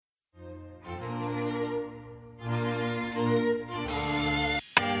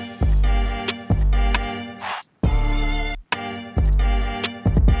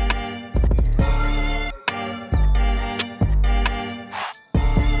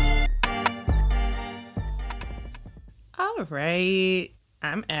All right.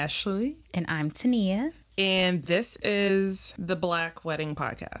 I'm Ashley. And I'm Tania. And this is the Black Wedding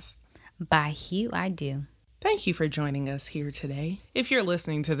Podcast. By Hugh I Do. Thank you for joining us here today. If you're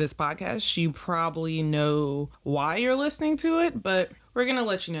listening to this podcast, you probably know why you're listening to it, but we're going to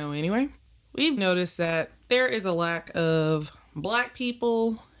let you know anyway. We've noticed that there is a lack of Black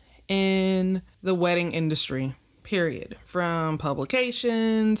people in the wedding industry, period. From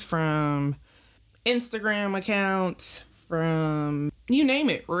publications, from Instagram accounts, from you name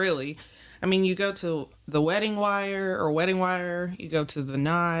it, really. I mean, you go to the Wedding Wire, you go to The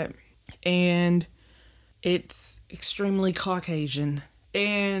Knot, and it's extremely Caucasian.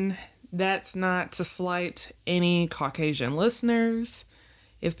 And that's not to slight any Caucasian listeners,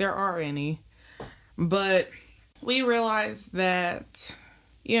 if there are any. But we realize that,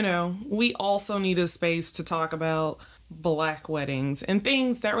 we also need a space to talk about Black weddings and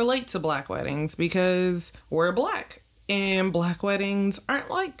things that relate to Black weddings because we're Black. And Black weddings aren't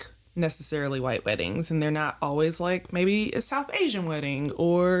like necessarily white weddings, and they're not always like maybe a South Asian wedding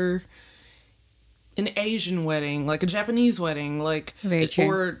or an Asian wedding, like a Japanese wedding,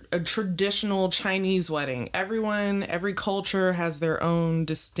 or a traditional Chinese wedding. Every culture has their own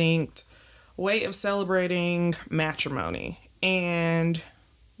distinct way of celebrating matrimony, and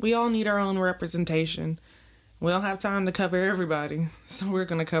we all need our own representation. We don't have time to cover everybody, so we're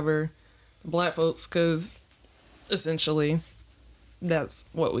going to cover Black folks because essentially that's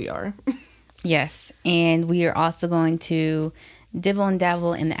what we are. Yes, and we are also going to dibble and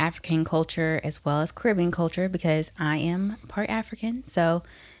dabble in the African culture as well as Caribbean culture because I am part African. So,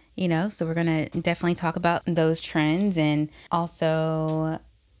 so we're going to definitely talk about those trends and also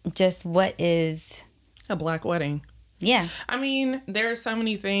just what is a Black wedding. Yeah. I mean, there are so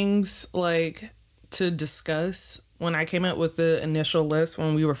many things to discuss. When I came up with the initial list,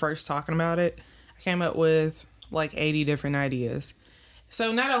 when we were first talking about it, I came up with 80 different ideas.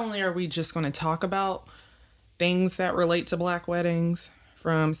 So not only are we just going to talk about things that relate to Black weddings,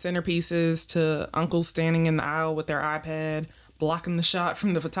 from centerpieces to uncles standing in the aisle with their iPad, blocking the shot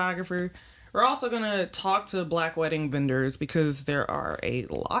from the photographer, we're also going to talk to Black wedding vendors because there are a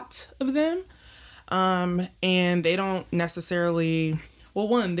lot of them. And they don't necessarily,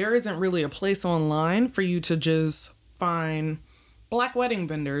 there isn't really a place online for you to just find Black wedding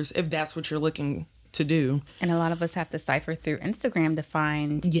vendors if that's what you're looking to do. And a lot of us have to cipher through Instagram to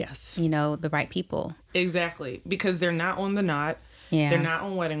find, the right people. Exactly. Because they're not on The Knot. Yeah. They're not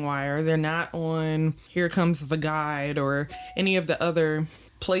on Wedding Wire. They're not on Here Comes the Guide or any of the other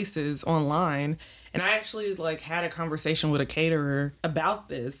places online. And I actually had a conversation with a caterer about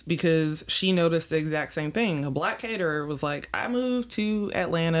this because she noticed the exact same thing. A Black caterer was like, I moved to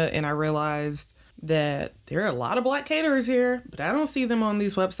Atlanta and I realized that there are a lot of Black caterers here, but I don't see them on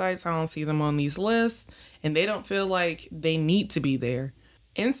these websites. I don't see them on these lists, and they don't feel like they need to be there.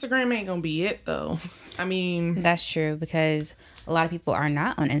 Instagram ain't gonna be it, though. I mean... That's true, because a lot of people are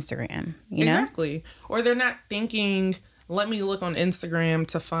not on Instagram, you know? Exactly. Or they're not thinking, let me look on Instagram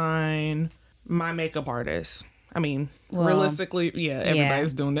to find my makeup artist. I mean, realistically,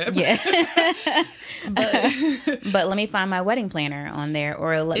 everybody's doing that. Yeah. but let me find my wedding planner on there,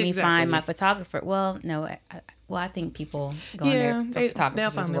 or let me find my photographer. Well, no, I think people go on there for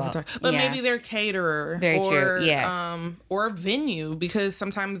photographers as well. But maybe their caterer. Very true, yes. Or a venue, because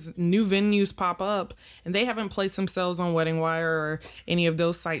sometimes new venues pop up, and they haven't placed themselves on Wedding Wire or any of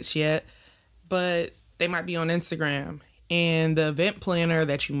those sites yet, but they might be on Instagram. And the event planner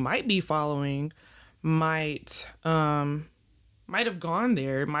that you might be following might have gone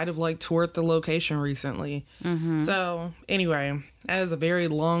there, might have toured the location recently. Mm-hmm. So anyway, that is a very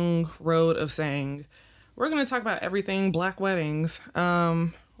long road of saying we're going to talk about everything Black weddings.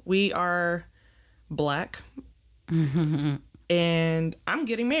 We are Black, and I'm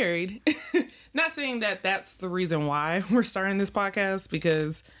getting married. Not saying that that's the reason why we're starting this podcast,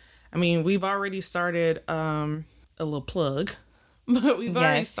 because I mean, we've already started a little plug. But we've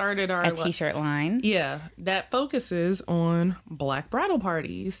already started a t-shirt line. Yeah, that focuses on Black bridal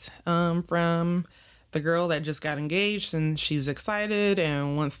parties. From the girl that just got engaged and she's excited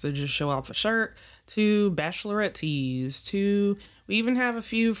and wants to just show off a shirt, to bachelorette teas, to we even have a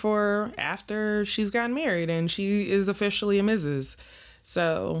few for after she's gotten married and she is officially a Mrs.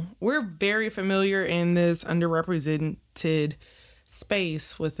 So we're very familiar in this underrepresented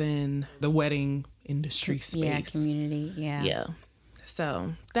space within the wedding industry space. Yeah, community. Yeah.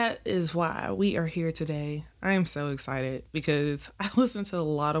 So that is why we are here today. I am so excited because I listen to a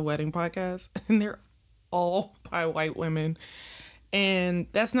lot of wedding podcasts and they're all by white women. And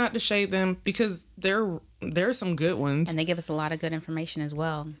that's not to shade them, because they're There's some good ones. And they give us a lot of good information as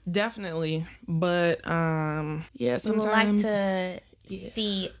well. Definitely. But yeah, sometimes We would like to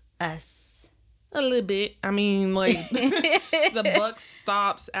see us. A little bit. I mean, like the buck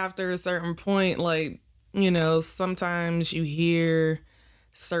stops after a certain point. Like, you know, sometimes you hear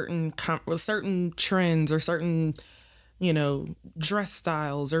certain trends or certain, you know, dress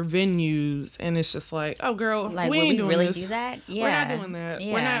styles or venues, and it's just like, oh girl, Like, we ain't doing really this. do that? Yeah. We're not doing that.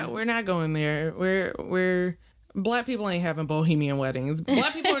 Yeah. We're not going there. We're Black people ain't having bohemian weddings.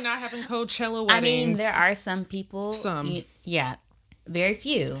 Black people are not having Coachella weddings. I mean, there are some people. Some. Yeah. Very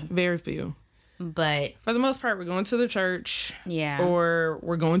few. Very few. But For the most part, we're going to the church. yeah. Or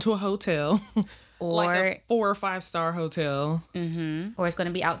we're going to a hotel. Or like a 4 or 5 star hotel. or it's going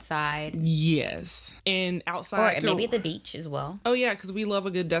to be outside. Yes. And outside. Or maybe at the beach as well. Oh, yeah, because we love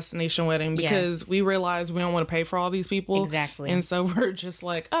a good destination wedding because Yes. we realize we don't want to pay for all these people. Exactly. And so we're just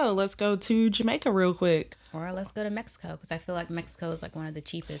like, oh, let's go to Jamaica real quick. Or let's go to Mexico, because I feel like Mexico is like one of the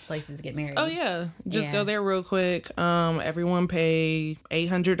cheapest places to get married. Oh, yeah. Just Yeah. go there real quick. Everyone pay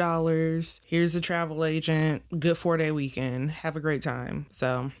 $800. Here's the travel agent. Good 4-day weekend. Have a great time.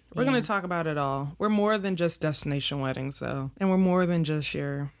 So we're going to talk about it all. We're more than just destination weddings, though. And we're more than just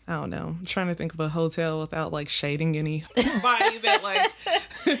your, I don't know, I'm trying to think of a hotel without like shading anybody that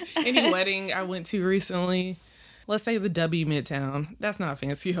like any wedding I went to recently. Let's say the W Midtown. That's not a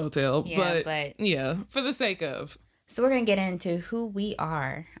fancy hotel, Yeah, but yeah, for the sake of. So we're going to get into who we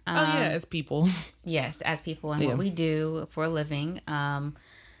are. Oh, yeah, as people. Yes, as people and Yeah. what we do for a living.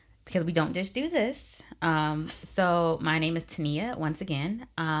 Because we don't just do this. So my name is Tania, once again.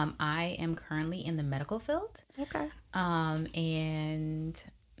 I am currently in the medical field. Okay. And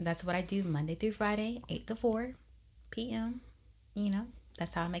that's what I do Monday through Friday, 8 to 4 p.m. You know,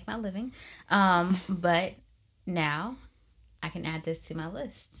 that's how I make my living. But now I can add this to my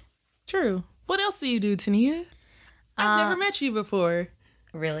list. True. What else do you do, Tania? I've never met you before.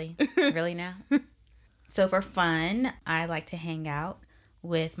 Really? Really now? So for fun, I like to hang out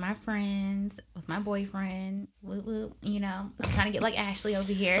with my friends, with my boyfriend. Woo woo, you know, I'm trying to get like Ashley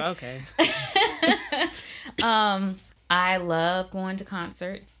over here. Okay. I love going to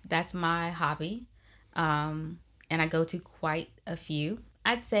concerts. That's my hobby. And I go to quite a few.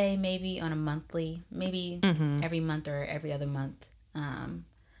 I'd say maybe on a monthly, maybe every month or every other month.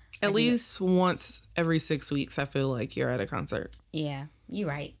 At least once every 6 weeks, I feel like you're at a concert. Yeah, you're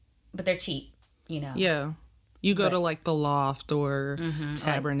right. But they're cheap, you know. Yeah. You go to like the Loft or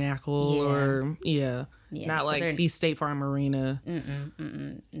Tabernacle or, Yeah, not so like they're- the State Farm Arena.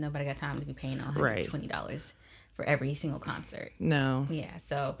 Nobody got time to be paying Right. $120 for every single concert. No. Yeah,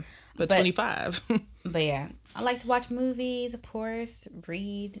 so. But 25. But yeah, I like to watch movies, of course,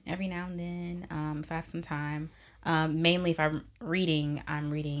 read every now and then if I have some time. Mainly if I'm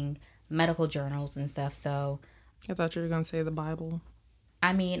reading medical journals and stuff. So, I thought you were going to say the Bible.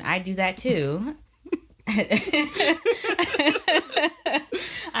 I mean, I do that too.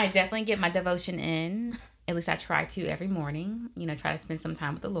 I definitely get my devotion in. At least I try to every morning. You know, try to spend some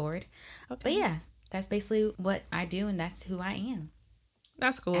time with the Lord. Okay. But yeah, that's basically what I do, and that's who I am.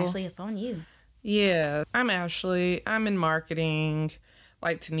 That's cool. Ashley, it's on you. Yeah, I'm Ashley. I'm in marketing.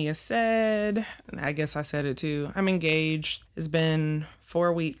 Like Tania said, and I guess I said it too, I'm engaged. It's been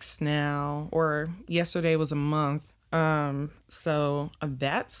 4 weeks now, or yesterday was a month. So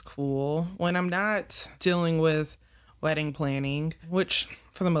that's cool. When I'm not dealing with wedding planning, which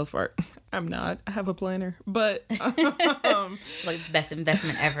for the most part, I'm not. I have a planner, but Like the best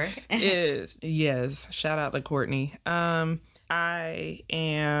investment ever. yes, shout out to Courtney. I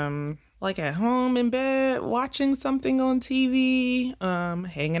am like at home in bed watching something on TV,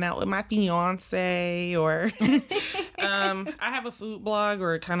 hanging out with my fiance, or I have a food blog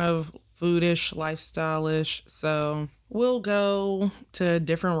or kind of foodish, lifestyle-ish. So we'll go to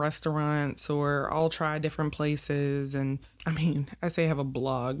different restaurants or I'll try different places. And I mean, I say I have a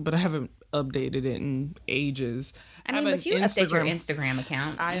blog, but I haven't updated it in ages. I mean, but you update your Instagram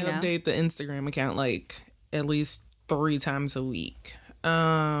account. I you know? update the Instagram account like at least 3 times a week.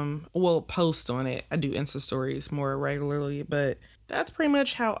 We'll post on it. I do Insta stories more regularly, but that's pretty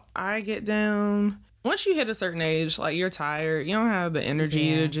much how I get down. Once you hit a certain age, like you're tired, you don't have the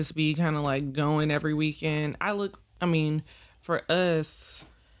energy to just be kind of like going every weekend. For us,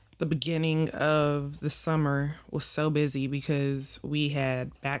 the beginning of the summer was so busy because we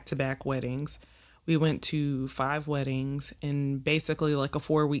had back-to-back weddings. We went to 5 weddings in basically like a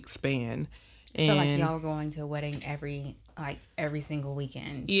 4-week span. I feel like y'all were going to a wedding every like every single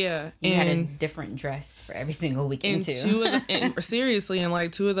weekend. Yeah. You had a different dress for every single weekend too. Seriously, in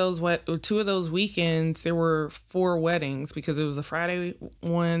like two of those weekends, there were 4 weddings because it was a Friday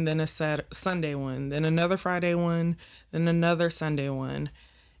one, then a Sunday one, then another Friday one, then another Sunday one,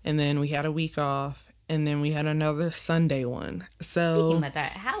 and then we had a week off, and then we had another Sunday one. So speaking about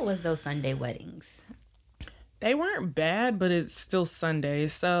that, how was those Sunday weddings? They weren't bad, but it's still Sunday.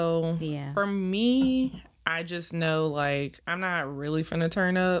 So yeah. For me, I just know, like, I'm not really finna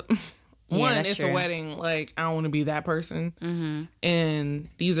turn up. One, it's true. a wedding. Like, I don't want to be that person. Mm-hmm. And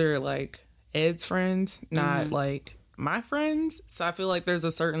these are, like, Ed's friends, not, like, my friends. So I feel like there's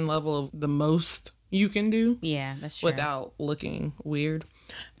a certain level of the most you can do. Yeah, that's true. Without looking weird.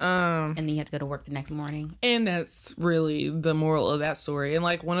 And then you have to go to work the next morning. And that's really the moral of that story. And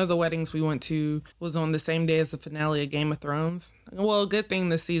like one of the weddings we went to was on the same day as the finale of Game of Thrones. Well, good thing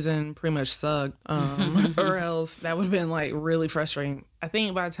this season pretty much sucked. Or else that would have been like really frustrating. I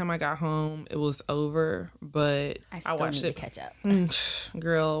think by the time I got home, it was over, but I watched it. To catch up.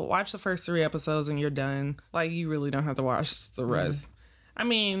 Girl, watch the first 3 episodes and you're done. Like you really don't have to watch the rest. I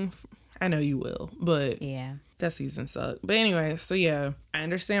mean, I know you will, but yeah. That season sucked. But anyway, so yeah, I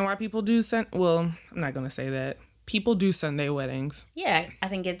understand why people do well, I'm not going to say that. People do Sunday weddings. Yeah, I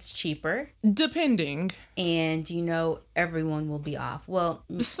think it's cheaper. Depending. And everyone will be off. Well,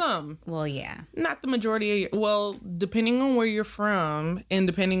 some. Well, yeah. Not the majority depending on where you're from and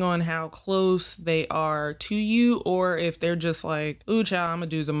depending on how close they are to you, or if they're just like, ooh, child, I'm gonna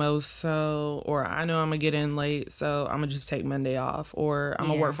do the most, or I know I'm gonna get in late, so I'm gonna just take Monday off, or I'm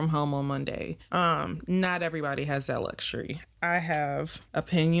gonna work from home on Monday. Not everybody has that luxury. I have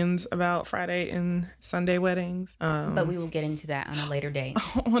opinions about Friday and Sunday weddings. But we will get into that on a later date.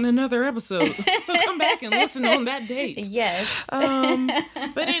 On another episode. So come back and listen on that date. Yes.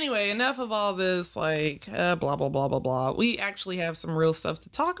 But anyway, enough of all this, like, blah, blah, blah, blah, blah. We actually have some real stuff to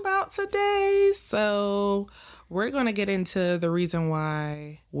talk about today. So we're going to get into the reason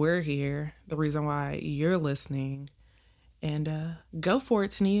why we're here, the reason why you're listening. And go for it,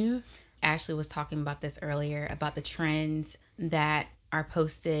 Tania. Ashley was talking about this earlier, about the trends that are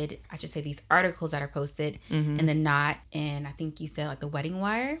posted. I should say these articles that are posted in the Knot, and I think you said like the Wedding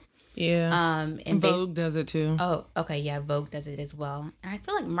Wire. Yeah. And Vogue does it too. Oh, okay. Yeah, Vogue does it as well. And I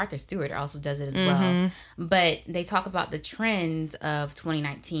feel like Martha Stewart also does it as well. But they talk about the trends of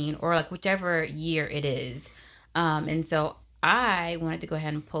 2019 or like whichever year it is. And so I wanted to go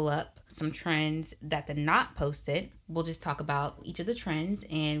ahead and pull up some trends that the Knot posted. We'll just talk about each of the trends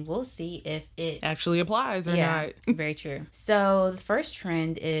and we'll see if it actually applies or not. Very true. So the first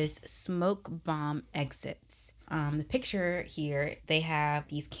trend is smoke bomb exits. The picture here, they have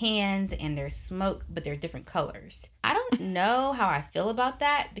these cans and there's smoke, but they're different colors. I don't know how I feel about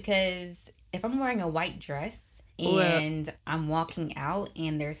that because if I'm wearing a white dress and I'm walking out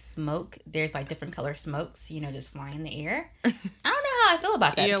and there's smoke, there's like different color smokes, just flying in the air. I don't know how I feel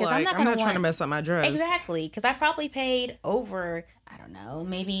about that because like, I'm not trying to mess up my dress. Exactly, because I probably paid over, I don't know,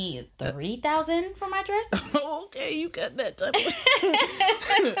 maybe $3,000 for my dress. Okay, you got that type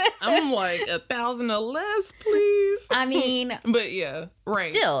of... I'm like $1,000 or less, please. I mean, but yeah,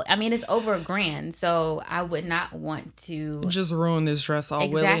 right. Still, I mean, it's over $1,000, so I would not want to just ruin this dress all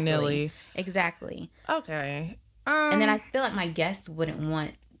willy-nilly. Exactly. Okay. And then I feel like my guests wouldn't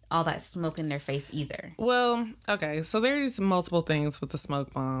want all that smoke in their face either. Well, okay, so there's multiple things with the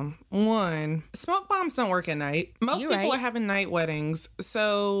smoke bomb. One, smoke bombs don't work at night. Most people are having night weddings,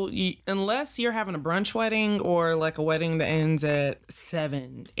 so unless you're having a brunch wedding or like a wedding that ends at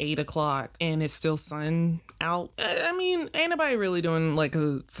 7, 8 o'clock and it's still sun out, I mean, ain't nobody really doing like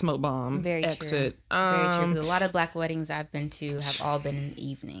a smoke bomb exit. Very true, because a lot of black weddings I've been to have all been in the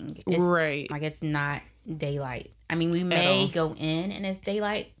evening. Right. Like it's not daylight. I mean, we may go in and it's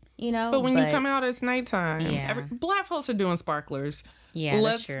daylight, But when you come out, it's nighttime. Yeah. Black folks are doing sparklers. Yeah,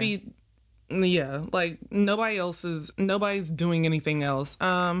 Let's be... Yeah, like nobody's doing anything else.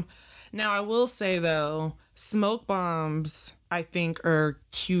 Now, I will say, though, smoke bombs, I think, are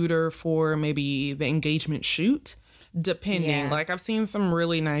cuter for maybe the engagement shoot, depending. Yeah. Like, I've seen some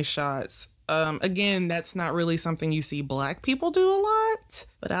really nice shots. Again, that's not really something you see black people do a lot,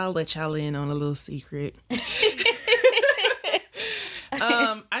 but I'll let y'all in on a little secret.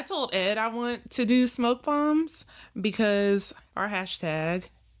 I told Ed I want to do smoke bombs because our hashtag,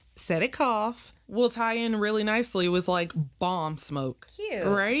 Set It Cough, will tie in really nicely with like bomb smoke. Cute.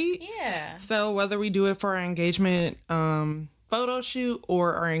 Right? Yeah. So whether we do it for our engagement photo shoot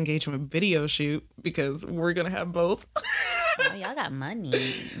or our engagement video shoot, because we're going to have both. Oh, y'all got money.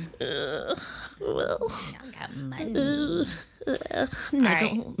 Y'all got money. I'm not All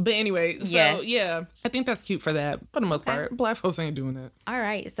right. gonna- But anyway, so Yes. yeah, I think that's cute for that. For the most part, Black folks ain't doing that. All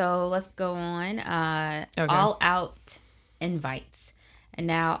right, so let's go on. Okay. All out invites. And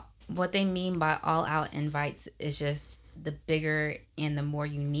now, what they mean by all out invites is just the bigger and the more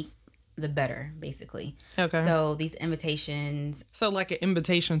unique, the better, basically. Okay. So these invitations, So like an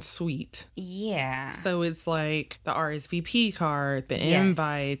invitation suite. yeah. So it's like the RSVP card, the Yes.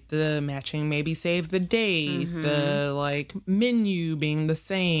 invite, the matching maybe save the date, the like menu being the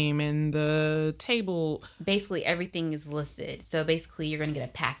same, and the table. Basically, everything is listed. So basically, you're going to get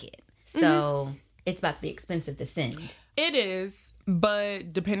a packet. So it's about to be expensive to send. It is,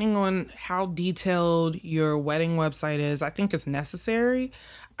 but depending on how detailed your wedding website is, I think it's necessary.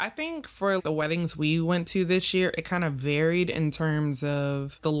 I think for the weddings we went to this year, it kind of varied in terms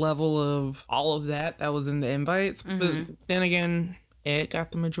of the level of all of that was in the invites. But then again, Ed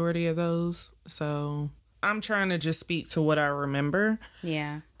got the majority of those. So I'm trying to just speak to what I remember.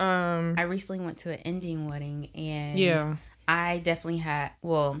 Yeah. I recently went to an Indian wedding, and Yeah. I definitely had,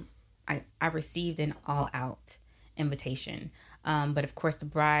 well, I received an all out invitation. But of course, the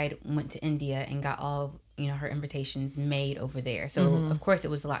bride went to India and got all of, her invitations made over there. So of course,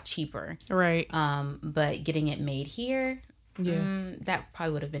 it was a lot cheaper. Right. But getting it made here, Yeah. that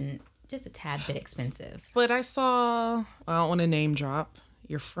probably would have been just a tad bit expensive. But I saw, I don't want to name drop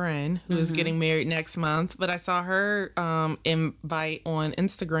your friend who is getting married next month, but I saw her invite on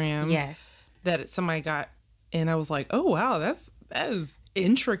Instagram. Yes. That somebody got, and I was like, oh wow, that is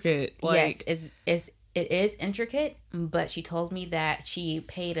intricate. Like, Yes, it is intricate, but she told me that she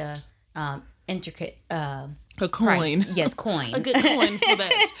paid a intricate a coin. price. Yes, coin. A good coin for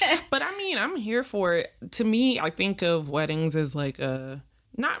that. But I mean, I'm here for it. To me, I think of weddings as like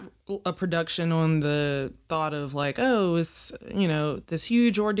not a production on the thought of like, oh, it's, this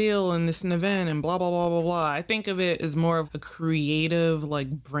huge ordeal and this an event and blah, blah, blah, blah, blah. I think of it as more of a creative, like,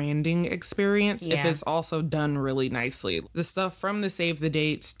 branding experience if Yeah. it's also done really nicely. The stuff from the save the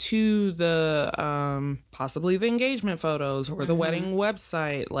dates to the possibly the engagement photos or the wedding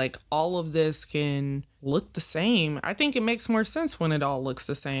website, like, all of this can look the same. I think it makes more sense when it all looks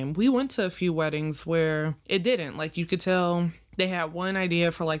the same. We went to a few weddings where it didn't. Like, you could tell they had one idea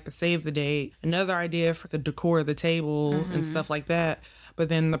for like the save the date, another idea for the decor of the table and stuff like that. But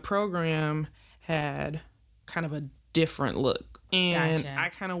then the program had kind of a different look. And Gotcha. I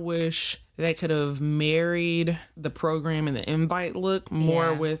kind of wish they could have married the program and the invite look more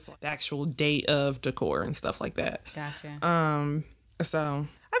Yeah. with the actual date of decor and stuff like that. Gotcha. So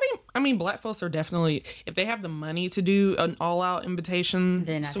I mean, Black folks are definitely, if they have the money to do an all-out invitation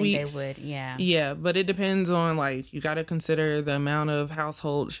Then I suite, think they would, yeah. yeah, but it depends on, like, you got to consider the amount of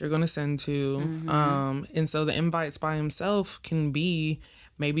households you're going to send to. And so the invites by himself can be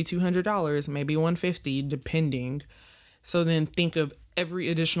maybe $200, maybe $150, depending. So then think of every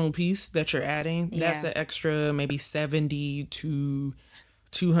additional piece that you're adding. That's Yeah. an extra maybe $70 to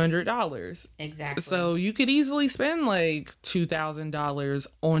 $200. Exactly. So you could easily spend like $2,000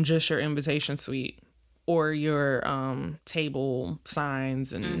 on just your invitation suite or your table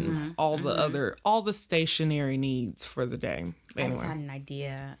signs and all the stationary needs for the day. I just Anyway, had an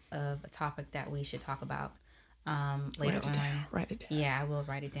idea of a topic that we should talk about later write it on. down. Write it down. Yeah, I will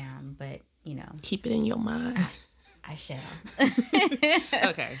write it down, but Keep it in your mind. I shall.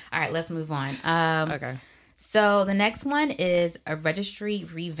 Okay. All right, let's move on. Okay. So the next one is a registry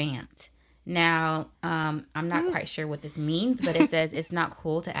revamped. Now, I'm not quite sure what this means, but it says it's not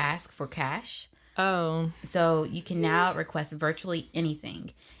cool to ask for cash. Oh. So you can now request virtually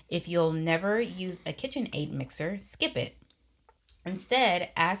anything. If you'll never use a KitchenAid mixer, skip it. Instead,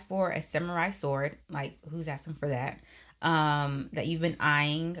 ask for a samurai sword, like who's asking for that, that you've been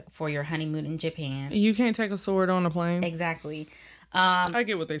eyeing for your honeymoon in Japan. You can't take a sword on a plane. Exactly. I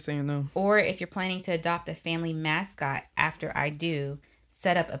get what they're saying though. Or if you're planning to adopt a family mascot after I do,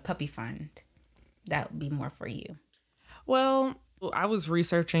 set up a puppy fund. That would be more for you. Well, I was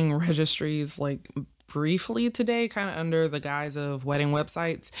researching registries like briefly today, kind of under the guise of wedding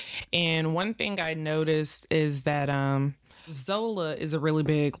websites. And one thing I noticed is that Zola is a really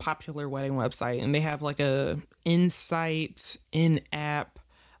big popular wedding website, and they have like a Insight in-app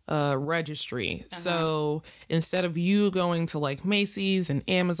registry. So instead of you going to like Macy's and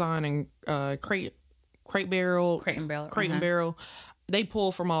Amazon and Crate and Barrel, they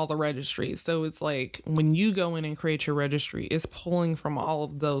pull from all the registries. So it's like when you go in and create your registry, it's pulling from all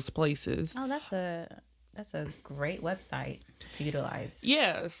of those places. Oh, that's a great website to utilize.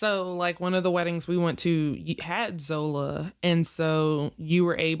 Yeah. So like one of the weddings we went to had Zola. And so you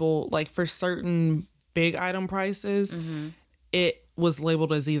were able, like for certain big item prices, it was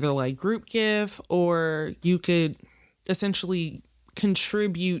labeled as either like group gift or you could essentially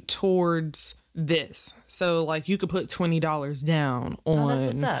contribute towards this. So like you could put $20 down that's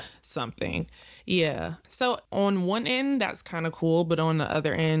what's on up. something. Yeah. So on one end, that's kind of cool. But on the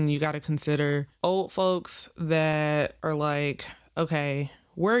other end, you got to consider old folks that are like, okay,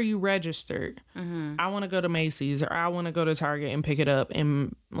 where are you registered? I want to go to Macy's or I want to go to Target and pick it up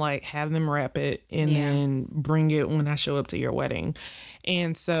and like have them wrap it and then bring it when I show up to your wedding.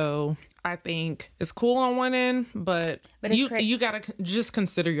 And so I think it's cool on one end, but you got to just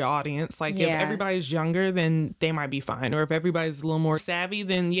consider your audience. Like if everybody's younger, then they might be fine. Or if everybody's a little more savvy,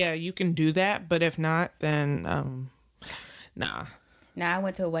 then yeah, you can do that. But if not, then nah. Now, I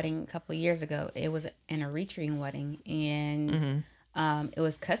went to a wedding a couple of years ago. It was an Eritrean wedding, and it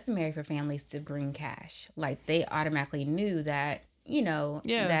was customary for families to bring cash. Like they automatically knew that,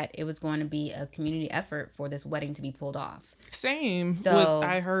 that it was going to be a community effort for this wedding to be pulled off. Same. So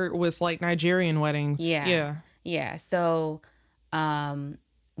I heard with like Nigerian weddings. Yeah. So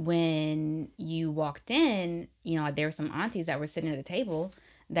when you walked in, there were some aunties that were sitting at the table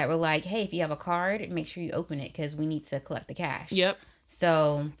that were like, hey, if you have a card, make sure you open it because we need to collect the cash. Yep.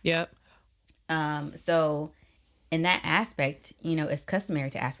 So so in that aspect, it's customary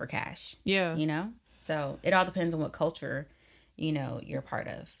to ask for cash. Yeah. So it all depends on what culture, you're a part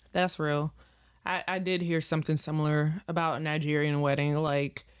of. That's real. I did hear something similar about a Nigerian wedding.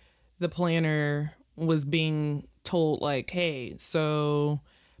 Like the planner was being told like, hey, so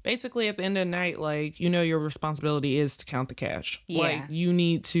basically at the end of the night, like, your responsibility is to count the cash. Yeah. Like you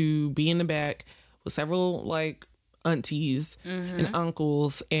need to be in the back with several like aunties and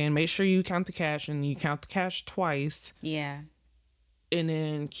uncles and make sure you count the cash and you count the cash twice. Yeah. And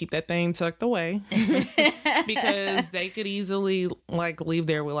then keep that thing tucked away because they could easily like leave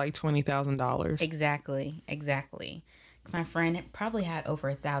there with like $20,000. Exactly. Because my friend probably had over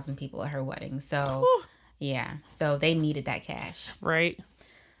 1,000 people at her wedding. So yeah. So they needed that cash. Right.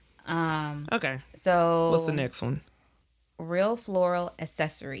 Okay. So what's the next one? Real floral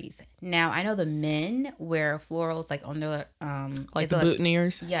accessories. Now I know the men wear florals like on their like the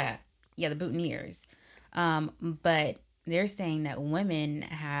boutonnieres. Yeah, the boutonnieres. But they're saying that women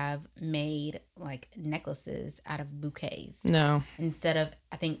have made like necklaces out of bouquets. No. Instead of,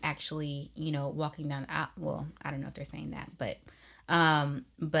 I think, actually, walking down the aisle. Well, I don't know if they're saying that, but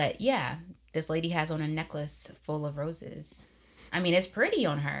yeah, this lady has on a necklace full of roses. I mean, it's pretty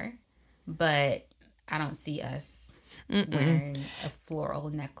on her, but I don't see us wearing a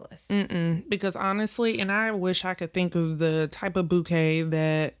floral necklace. Because honestly, and I wish I could think of the type of bouquet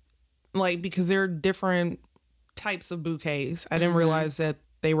that, like, because there are different types of bouquets. I didn't realize that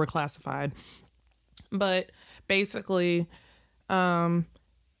they were classified. But basically,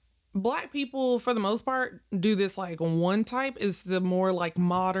 Black people, for the most part, do this like one type is the more like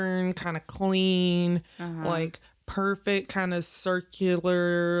modern, kind of clean, like perfect kind of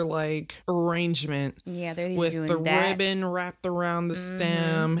circular like arrangement. Yeah, they're with doing the that. ribbon wrapped around the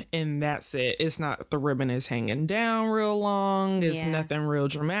stem, and that's it. It's not the ribbon is hanging down real long. It's nothing real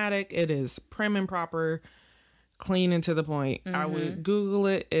dramatic. It is prim and proper, clean and to the point. I would Google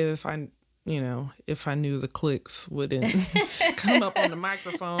it if I knew the clicks wouldn't come up on the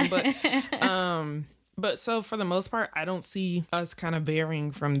microphone. But so for the most part, I don't see us kind of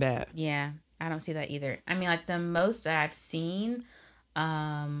varying from that. Yeah, I don't see that either. I mean, like the most that I've seen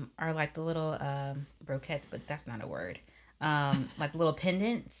are like the little brochettes, but that's not a word. Like little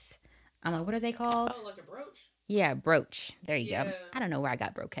pendants. I'm like, what are they called? Oh, like a brooch? Yeah, brooch. There you go. I don't know where I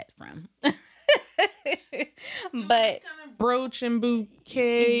got brochettes from. But kind of brooch and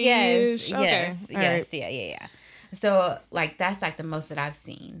bouquet. Yes. Right. Yeah. So like that's like the most that I've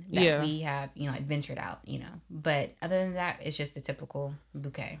seen that we have, like ventured out, But other than that, it's just a typical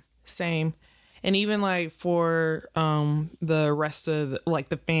bouquet. Same. And even like for the rest of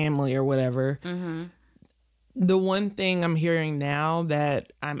the family or whatever, the one thing I'm hearing now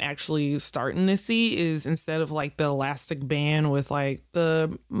that I'm actually starting to see is instead of like the elastic band with like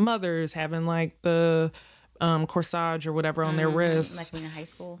the mothers having like the corsage or whatever on their wrists. Like when in high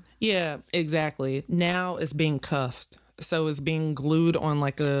school? Yeah, exactly. Now it's being cuffed. So it's being glued on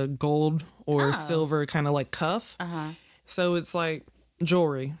like a gold or silver kind of like cuff. So it's like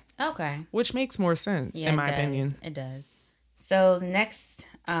jewelry. Okay. Which makes more sense in my opinion. It does. So the next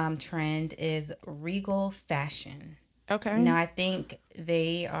trend is regal fashion. Okay. Now I think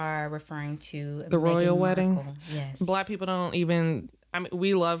they are referring to the royal wedding. Yes. Black people don't even. I mean,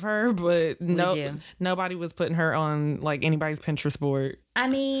 we love her, but nobody was putting her on like anybody's Pinterest board. I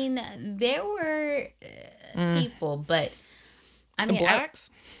mean, there were people, but I mean, the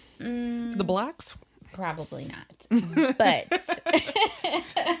blacks. The blacks. Probably not, but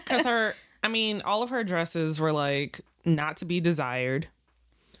because all of her dresses were like not to be desired.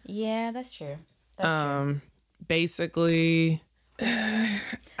 Yeah, that's true. That's Basically,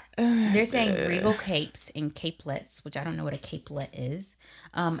 they're saying regal capes and capelets, which I don't know what a capelet is.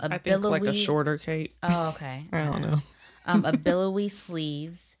 I think like a shorter cape. Oh, okay. I don't know. A billowy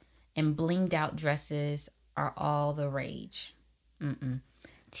sleeves and blinged out dresses are all the rage.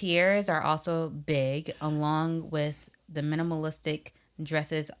 Tiaras are also big, along with the minimalistic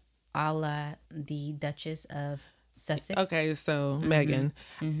dresses a la the Duchess of Sussex. Okay, so Megan.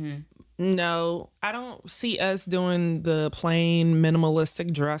 No, I don't see us doing the plain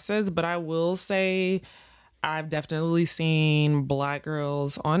minimalistic dresses, but I will say I've definitely seen Black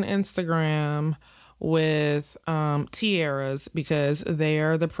girls on Instagram with tiaras because they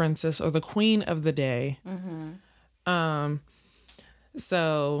are the princess or the queen of the day.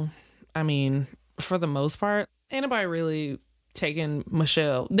 So, I mean, for the most part, ain't nobody really taking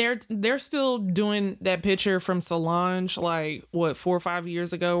Michelle. They're still doing that picture from Solange, like, what, 4 or 5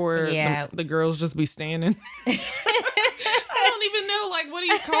 years ago, where the girls just be standing. I don't even know, like, what do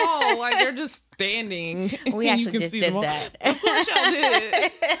you call? Like, they're just standing. We actually just did that. Of course y'all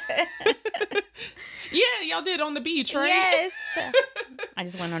did. Yeah, y'all did on the beach, right? Yes. I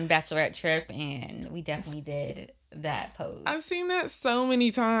just went on a bachelorette trip, and we definitely did that pose. I've seen that so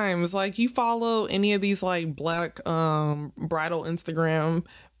many times. Like, you follow any of these like Black bridal Instagram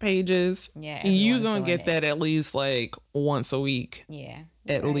pages, you gonna get that at least like once a week. Yeah,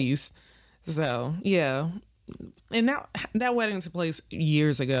 at least. So yeah, and that wedding took place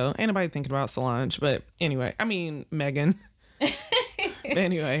years ago. Ain't nobody thinking about Solange, but anyway, I mean Megan.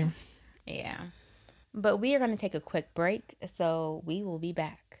 Anyway, yeah, but we are going to take a quick break, so we will be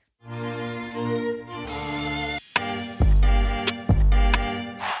back.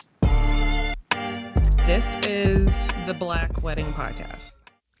 This is the Black Wedding Podcast.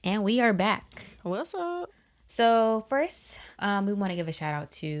 And we are back. What's up? So first, we want to give a shout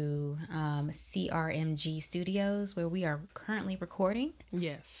out to CRMG Studios, where we are currently recording.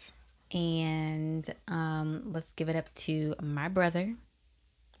 Yes. And let's give it up to my brother,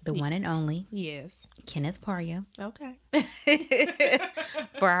 the one and only. Yes. Kenneth Pario. Okay.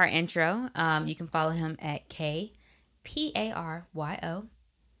 For our intro, you can follow him at KPARYO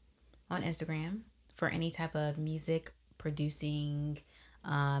on Instagram. For any type of music producing,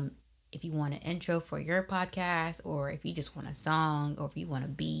 if you want an intro for your podcast, or if you just want a song, or if you want a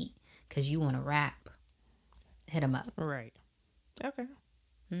beat because you want to rap, hit him up. Right. Okay.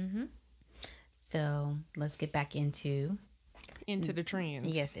 So let's get back into the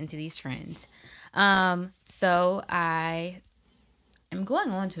trends. Yes, into these trends. So I am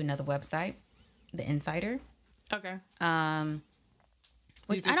going on to another website, The Insider. Okay.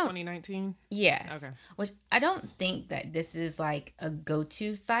 Which I don't. 2019. Yes. Okay. Which I don't think that this is like a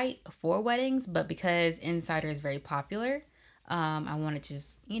go-to site for weddings, but because Insider is very popular, I want to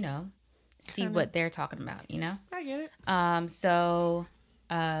just see what they're talking about. I get it. So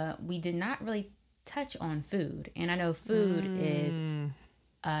we did not really touch on food, and I know food is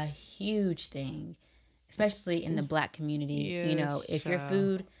a huge thing, especially in the Black community. Yes, if your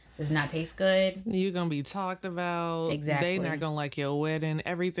food does not taste good, you're gonna be talked about. Exactly. They not gonna like your wedding.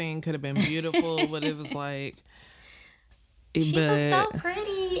 Everything could have been beautiful, but it was like she was so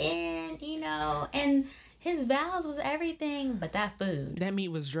pretty, and and his vows was everything, but that meat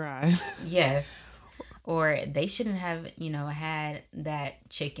was dry. Yes. Or they shouldn't have had that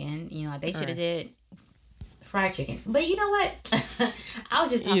chicken. They should have did fried chicken. But you know what? I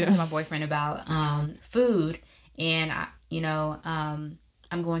was just talking to my boyfriend about food, and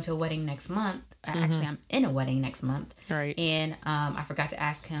I'm going to a wedding next month. Actually, I'm in a wedding next month. Right. And I forgot to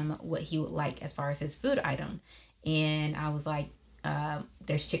ask him what he would like as far as his food item. And I was like,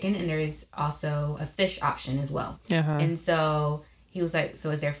 there's chicken, and there is also a fish option as well. And so he was like,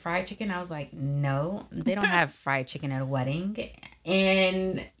 so is there fried chicken? I was like, no, they don't have fried chicken at a wedding.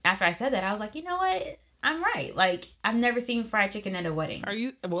 And after I said that, I was like, you know what? I'm right. Like, I've never seen fried chicken at a wedding. Are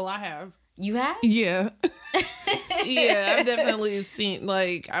you? Well, I have. You have? Yeah. Yeah, I've definitely seen,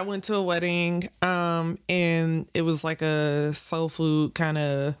 like, I went to a wedding, and it was like a soul food kind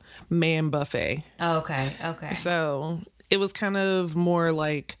of man buffet. Oh, okay. So it was kind of more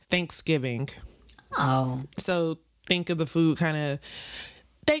like Thanksgiving. Oh. So think of the food kind of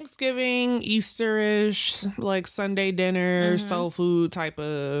Thanksgiving, Easter-ish, like Sunday dinner, soul food type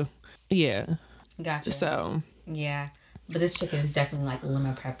of, Gotcha. So. Yeah. But this chicken is definitely like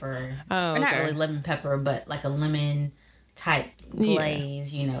lemon pepper. Oh, or not really lemon pepper, but like a lemon type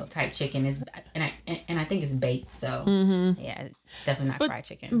glaze, type chicken is, and I think it's baked. So yeah, it's definitely not fried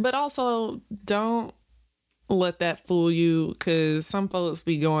chicken. But also don't let that fool you, because some folks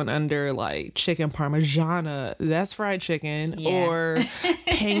be going under like chicken parmigiana, that's fried chicken, or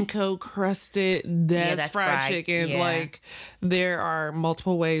panko crusted, that's fried chicken. Yeah. Like, there are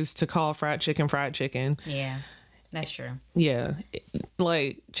multiple ways to call fried chicken. Yeah, that's true. Yeah,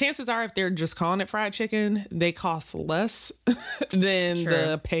 like, chances are if they're just calling it fried chicken, they cost less than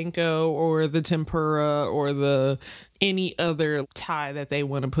the panko or the tempura or the any other tie that they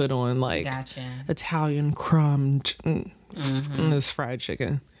want to put on, like Italian crumb this fried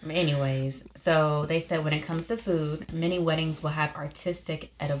chicken. Anyways, so they said when it comes to food, many weddings will have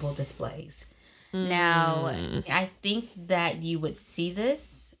artistic edible displays. Now, I think that you would see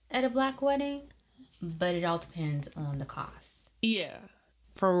this at a Black wedding, but it all depends on the cost. Yeah.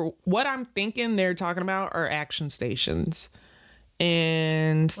 For what I'm thinking they're talking about are action stations.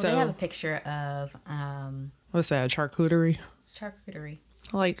 And so they have a picture of what's that? Charcuterie? It's charcuterie.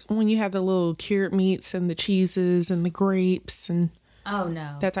 Like when you have the little cured meats and the cheeses and the grapes and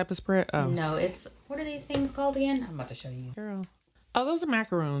that type of spread. Oh no, it's what are these things called again? I'm about to show you. Girl. Oh, those are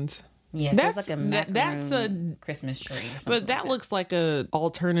macarons. Yes, that's like a macaroon that's a Christmas tree or something. But that looks like a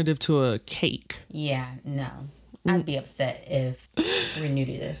alternative to a cake. Yeah, no. I'd be upset if we knew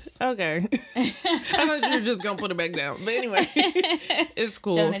to this. Okay. I thought you were just going to put it back down. But anyway, it's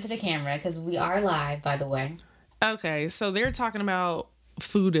cool. Showing it to the camera because we are live, by the way. Okay, so they're talking about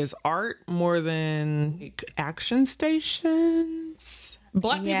food as art more than action stations.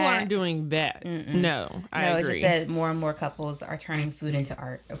 Black people aren't doing that. No, I agree. It just said more and more couples are turning food into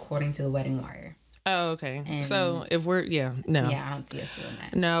art, according to the Wedding Wire. Oh, okay. And so if we're, no. Yeah, I don't see us doing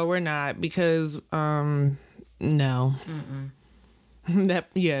that. No, we're not because, no.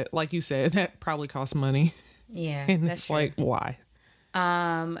 That, like you said, that probably costs money. Yeah, and that's it's true. like, why?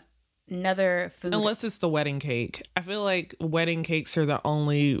 Another food. Unless it's the wedding cake. I feel like wedding cakes are the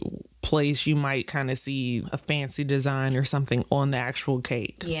only place you might kind of see a fancy design or something on the actual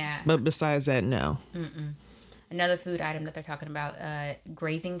cake. Yeah. But besides that, no. Another food item that they're talking about,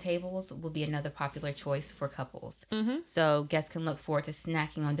 grazing tables will be another popular choice for couples. So guests can look forward to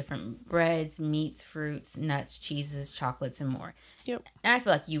snacking on different breads, meats, fruits, nuts, cheeses, chocolates, and more. Yep. And I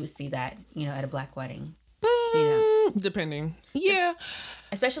feel like you would see that, at a Black wedding. Depending. Yeah.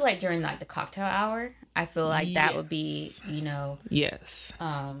 Especially like during like the cocktail hour. I feel like that would be, yes.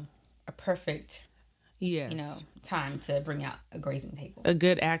 A perfect time to bring out a grazing table. A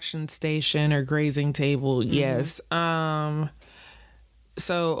good action station or grazing table, yes. So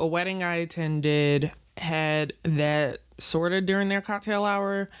a wedding I attended had that sort of during their cocktail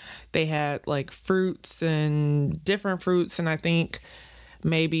hour. They had like fruits and different fruits, and I think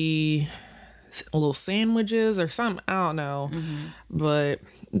maybe little sandwiches or something. I don't know. But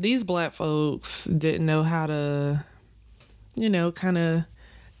these Black folks didn't know how to, kind of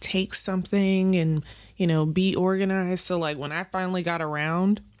take something and be organized. So like when I finally got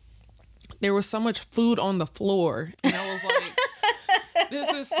around, there was so much food on the floor, and I was like, this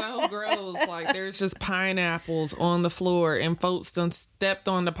is so gross. Like there's just pineapples on the floor, and folks done stepped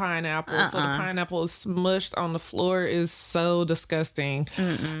on the pineapple. So the pineapple is smushed on the floor. Is so disgusting.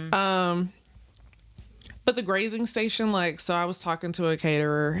 But the grazing station, so I was talking to a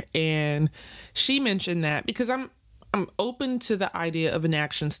caterer, and she mentioned that because I'm open to the idea of an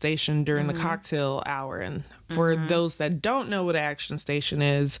action station during the cocktail hour. And for those that don't know what an action station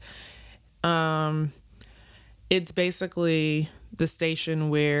is, it's basically the station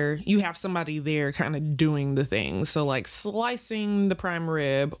where you have somebody there kind of doing the thing. So like slicing the prime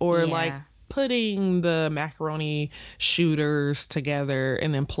rib or like putting the macaroni shooters together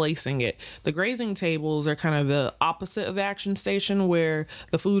and then placing it. The grazing tables are kind of the opposite of the action station, where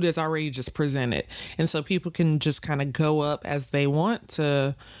the food is already just presented. And so people can just kind of go up as they want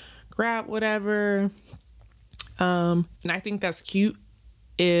to grab whatever. And I think that's cute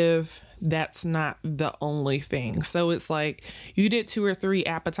if that's not the only thing. So it's like you did 2 or 3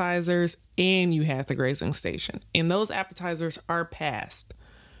 appetizers and you had the grazing station. And those appetizers are passed,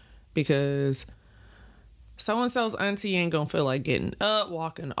 because so-and-so's auntie ain't gonna feel like getting up,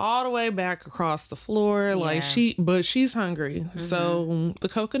 walking all the way back across the floor. Like but she's hungry. So the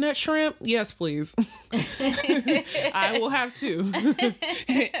coconut shrimp, yes, please. I will have 2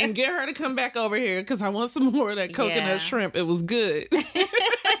 and get her to come back over here, because I want some more of that coconut shrimp. It was good.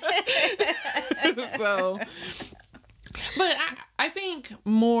 So, but I think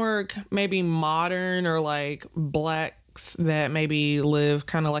more maybe modern or like Black that maybe live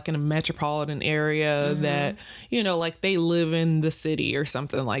kind of like in a metropolitan area that, like they live in the city or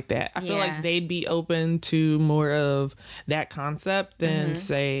something like that. I feel like they'd be open to more of that concept than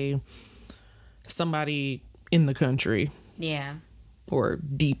say somebody in the country. Yeah. Or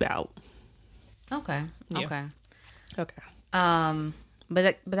deep out. Okay. Yeah. Okay. Okay.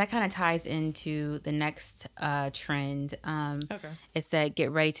 But that kind of ties into the next trend. Okay. It said,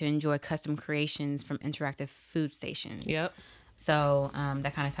 get ready to enjoy custom creations from interactive food stations. Yep. So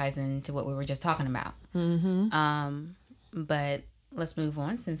that kind of ties into what we were just talking about. Mm-hmm. But let's move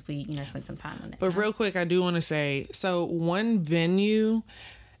on since we, spent some time on it. But real quick, I do want to say, so one venue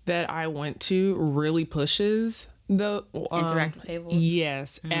that I went to really pushes the interactive tables.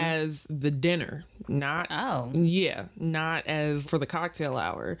 Yes, as the dinner, not not as for the cocktail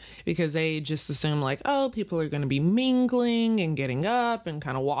hour, because they just assume like, oh, people are going to be mingling and getting up and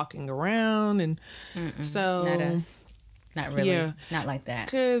kind of walking around, and so not us. Not really. Yeah. Not like that.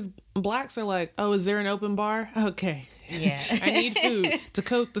 Because blacks are like, oh, is there an open bar? Okay. Yeah. I need food to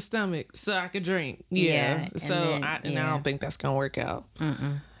coat the stomach so I could drink. Yeah. So I don't think that's going to work out.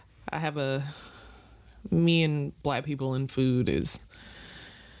 I have me and black people in food is.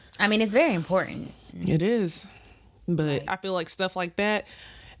 I mean, it's very important. It is. But I feel like stuff like that,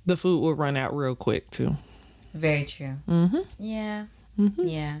 the food will run out real quick too. Very true. Yeah.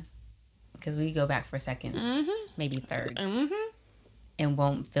 Yeah. Because we go back for seconds, maybe thirds, and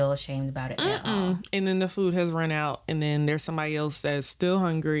won't feel ashamed about it at all. And then the food has run out, and then there's somebody else that's still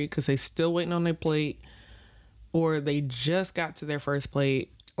hungry because they still waiting on their plate, or they just got to their first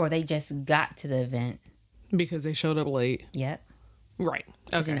plate, or they just got to the event because they showed up late. Yep. Right.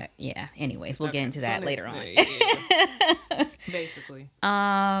 Okay. Yeah. Anyways, we'll get into that later on. Yeah. Basically.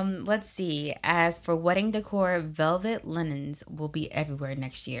 Let's see. As for wedding decor, velvet linens will be everywhere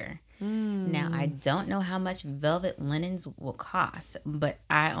next year. Now, I don't know how much velvet linens will cost, but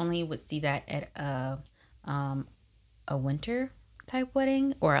I only would see that at a winter type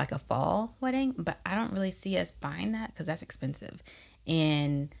wedding or like a fall wedding. But I don't really see us buying that because that's expensive,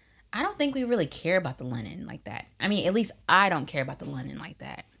 and I don't think we really care about the linen like that. I mean, at least I don't care about the linen like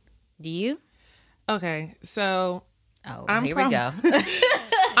that. Do you? Okay, so here we go.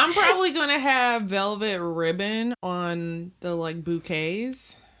 I'm probably gonna have velvet ribbon on the like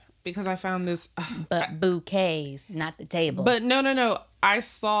bouquets. Because I found this... But bouquets, not the table. But no. I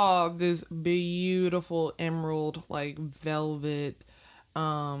saw this beautiful emerald, like, velvet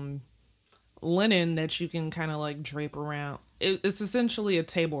linen that you can kind of, like, drape around. It's essentially a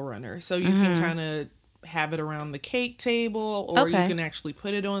table runner. So you can kind of have it around the cake table, or you can actually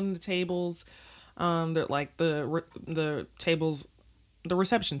put it on the tables. Like, the tables... The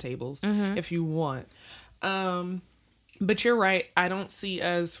reception tables, if you want. But you're right. I don't see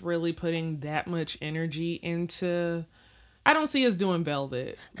us really putting that much energy into. I don't see us doing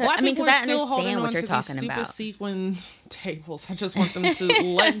velvet. Black people are still holding on to these stupid sequin tables. I just want them to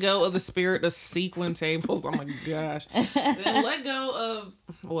let go of the spirit of sequin tables. Oh my gosh! And let go of.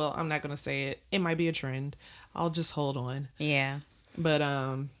 Well, I'm not gonna say it. It might be a trend. I'll just hold on. Yeah. But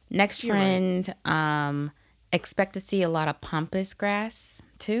next trend. Right. Expect to see a lot of pampas grass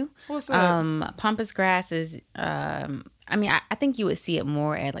too. What's that? Pampas grass is, I think you would see it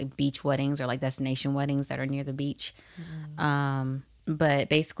more at like beach weddings or like destination weddings that are near the beach. But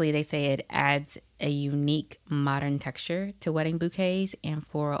basically they say it adds a unique modern texture to wedding bouquets and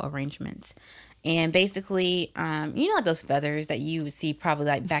floral arrangements. And basically, like those feathers that you would see probably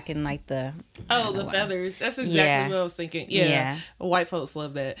like back in like the... Oh, the feathers. That's exactly what I was thinking. Yeah. White folks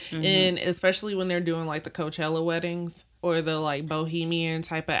love that. And especially when they're doing like the Coachella weddings or the like bohemian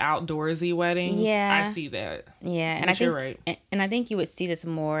type of outdoorsy weddings. Yeah. I see that. Yeah. And you're right. And I think you would see this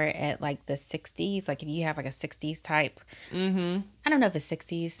more at like the 60s. Like if you have like a 60s type. I don't know if it's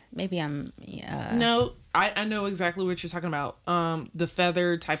 60s. Maybe I'm... No, I know exactly what you're talking about. The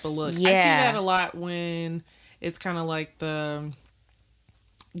feather type of look. Yeah. I see that a lot when it's kind of like the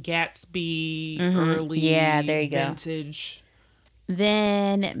Gatsby early there you vintage. Go.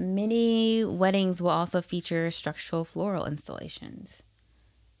 Then many weddings will also feature structural floral installations.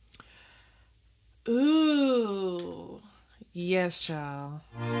 Ooh. Yes, child.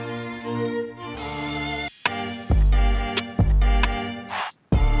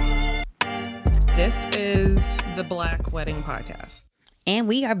 This is the Black Wedding Podcast. And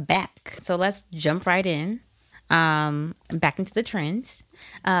we are back. So let's jump right in. Back into the trends.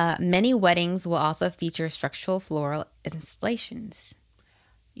 Many weddings will also feature structural floral installations.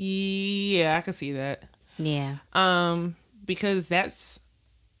 Yeah, I can see that. Yeah. Because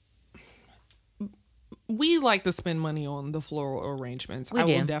we like to spend money on the floral arrangements. I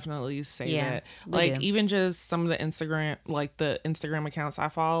will definitely say that. Like even just some of the Instagram accounts I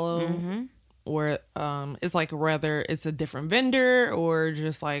follow where it's like whether it's a different vendor or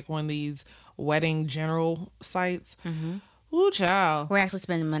just like one of these wedding general sites. Ooh, child. We're actually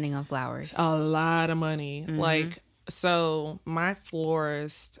spending money on flowers. A lot of money. Like So my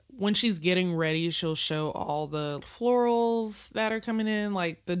florist, when she's getting ready, she'll show all the florals that are coming in,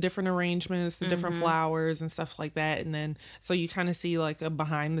 like the different arrangements, the different flowers and stuff like that. And then so you kind of see like a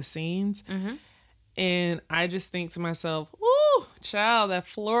behind the scenes. And I just think to myself, "Ooh, child, that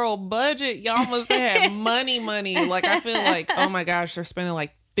floral budget, y'all must have had money. Like I feel like, oh my gosh, they're spending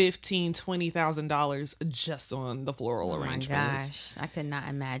like $15,000-$20,000 just on the floral arrangements. Oh my gosh, I could not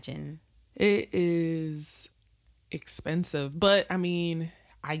imagine. It is expensive, but I mean,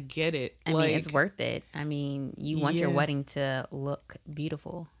 I get it. I mean, it's worth it. I mean, you want your wedding to look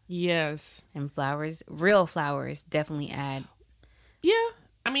beautiful. Yes. And flowers, real flowers, definitely add. Yeah.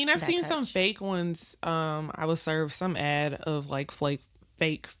 I mean, I've seen touch. some fake ones. I was served some ad of like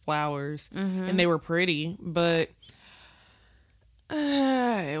fake flowers, and they were pretty, but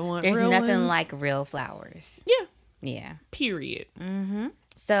I want There's real nothing ones. like real flowers. Yeah. Yeah. Period.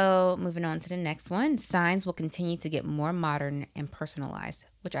 So moving on to the next one, signs will continue to get more modern and personalized,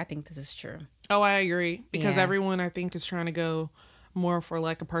 which I think this is true. Oh, I agree, because Yeah. everyone I think is trying to go more for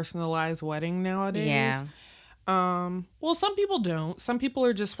like a personalized wedding nowadays. Yeah. Well, some people don't. Some people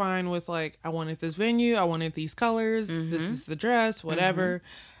are just fine with like, I wanted this venue, I wanted these colors, this is the dress, whatever.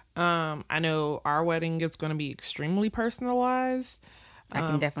 I know our wedding is going to be extremely personalized. I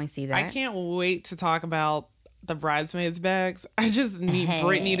can definitely see that. I can't wait to talk about the bridesmaids' bags. I just need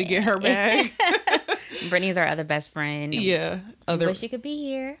Brittany to get her bag. Brittany's our other best friend. Yeah. I wish she could be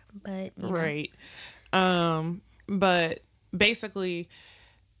here, but you know. Right. But basically,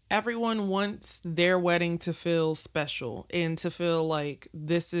 everyone wants their wedding to feel special and to feel like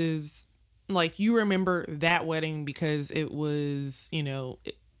this is like you remember that wedding because it was, you know,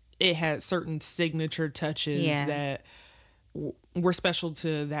 it had certain signature touches that were special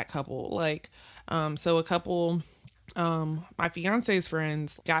to that couple. Like, so a couple, my fiance's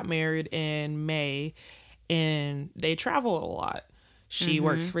friends got married in May and they travel a lot. She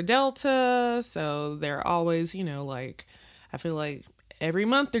works for Delta, so they're always, you know, like, I feel like every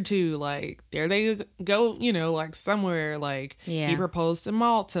month or two, like, there they go, you know, like somewhere, like, he proposed in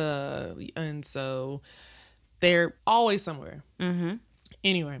Malta, and so they're always somewhere.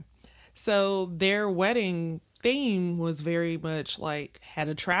 Anyway, so their wedding theme was very much like, had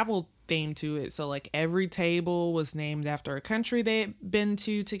a travel theme to it. So like every table was named after a country they had been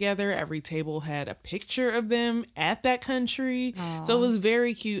to together. Every table had a picture of them at that country. Aww. So it was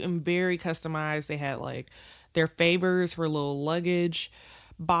very cute and very customized. They had like their favors were little luggage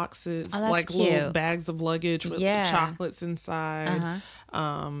boxes, like cute. little bags of luggage with chocolates inside.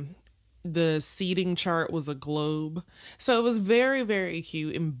 The seating chart was a globe. So it was very, very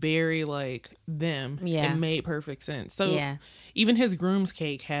cute and very like them. Yeah. It made perfect sense. So even his groom's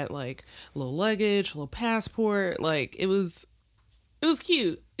cake had like a little luggage, a little passport. Like it was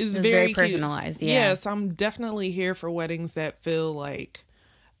cute. It was very cute. Personalized. Yeah. Yes, I'm definitely here for weddings that feel like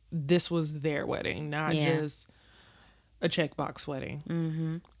this was their wedding, not just a checkbox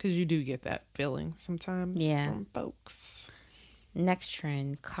wedding. Because you do get that feeling sometimes from folks. Next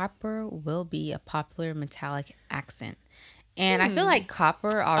trend, copper will be a popular metallic accent. And I feel like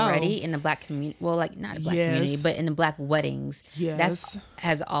copper already in the black community, well, like not the black community, but in the black weddings, that's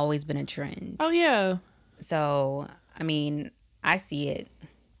has always been a trend. Oh, yeah. So, I mean, I see it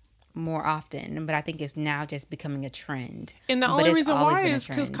more often, but I think it's now just becoming a trend. And the only reason why is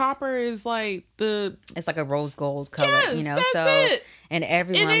because copper is like it's like a rose gold color, you know? That's so it. And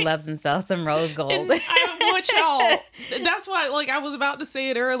everyone loves themselves some rose gold. And I want y'all. That's why, like I was about to say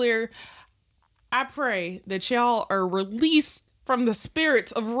it earlier. I pray that y'all are released from the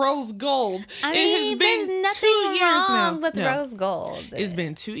spirits of rose gold. I mean, there's nothing wrong with rose gold. It's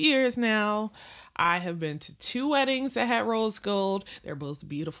been 2 years now. I have been to 2 weddings that had rose gold. They're both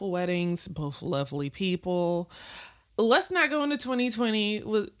beautiful weddings, both lovely people. Let's not go into 2020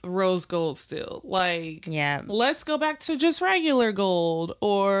 with rose gold still. Like, let's go back to just regular gold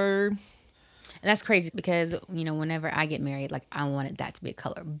or... And that's crazy because, you know, whenever I get married, like, I wanted that to be a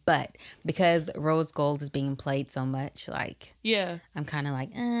color. But because rose gold is being played so much, like, I'm kind of like,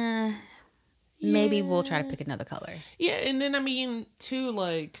 maybe we'll try to pick another color. Yeah, and then, I mean, too,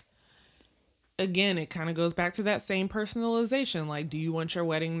 like... Again, it kind of goes back to that same personalization. Like, do you want your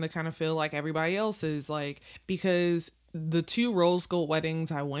wedding to kind of feel like everybody else's? Like, because the 2 rose gold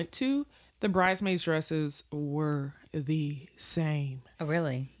weddings I went to, the bridesmaids' dresses were the same. Oh,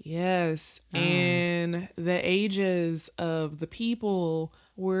 really? Yes. And the ages of the people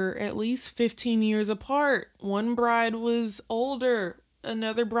were at least 15 years apart. One bride was older.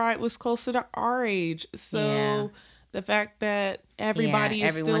 Another bride was closer to our age. So... the fact that everybody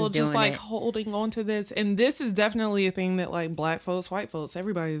is still everyone's just doing like it. holding on to this. And this is definitely a thing that like black folks, white folks,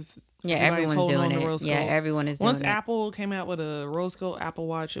 everybody's Everyone's holding doing on to it. rose Yeah, gold. everyone is doing Once it. Apple came out with a rose gold Apple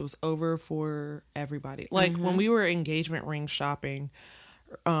Watch, it was over for everybody. Like Mm-hmm. when we were engagement ring shopping,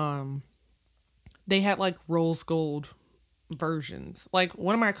 they had like rose gold versions. Like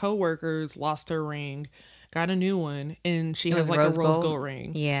one of my coworkers lost her ring, got a new one, and she It has was like rose a rose gold? gold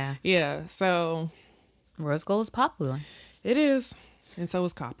ring. Yeah. Yeah, so Rose gold is popular. it is, and so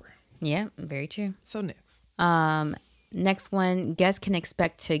is copper. Yeah, very true. So next, Next one, guests can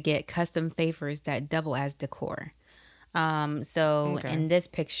expect to get custom favors that double as decor. So Okay. in this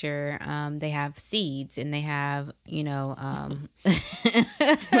picture, they have seeds and they have, we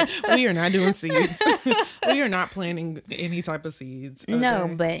are not doing seeds. We are not planting any type of seeds. no,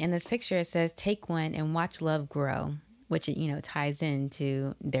 okay? but in this picture it says take one and watch love grow, which ties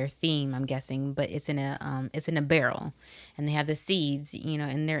into their theme, I'm guessing, but it's in a barrel and they have the seeds,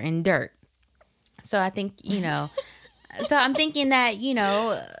 and they're in dirt. So I think, so I'm thinking that,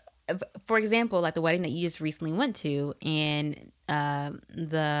 for example, like the wedding that you just recently went to, and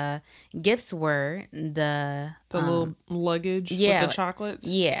the gifts were the little luggage with the chocolates.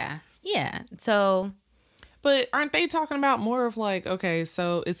 Yeah. So But aren't they talking about more of like, okay,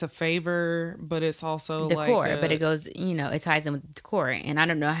 so it's a favor, but it's also decor, like but it goes, it ties in with decor, and I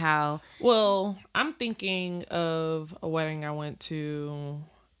don't know how. Well, I'm thinking of a wedding I went to,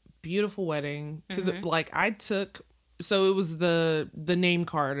 beautiful wedding. To the like I took, so it was the name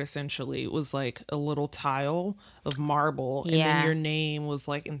card essentially. It was like a little tile of marble, and Yeah. then your name was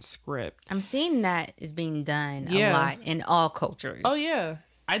like in script. I'm seeing that is being done a Yeah. lot in all cultures. Oh yeah,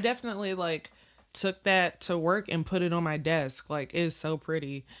 I definitely like took that to work and put it on my desk. Like it's so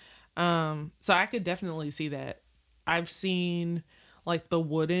pretty. So I could definitely see that. I've seen like the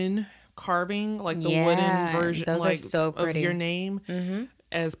wooden carving, like the Yeah, wooden version, those are like so of pretty. your name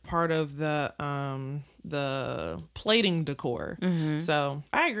as part of the plating decor. So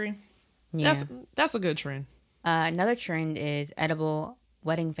I agree. Yeah. That's a good trend. Another trend is edible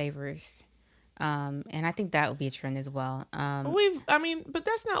wedding favors. And I think that would be a trend as well. But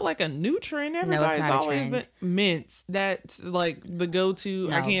that's not like a new trend. it's Everybody's not a always trend. been mints. That's like the go-to.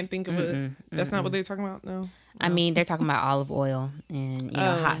 I No. can't think of it. That's not what they're talking about. No. I mean, they're talking about olive oil and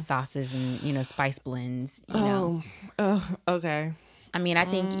hot sauces and spice blends. Okay. I mean, I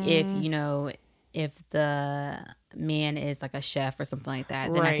think if the man is like a chef or something like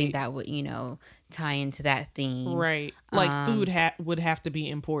that, then I think Right. that would tie into that theme. Right. Like food would have to be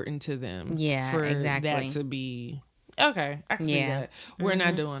important to them. Yeah, For exactly. that to be okay. I can see Yeah. that. We're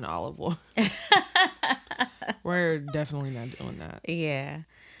not doing olive oil. We're definitely not doing that. Yeah.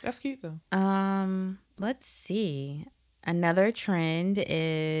 That's cute though. Let's see. Another trend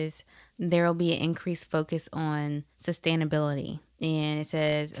is there will be an increased focus on sustainability. And it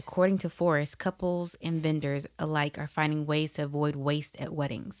says, according to Forrest, couples and vendors alike are finding ways to avoid waste at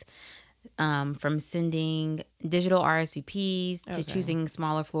weddings. From sending digital RSVPs to choosing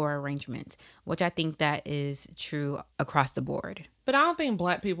smaller floral arrangements, which I think that is true across the board. But I don't think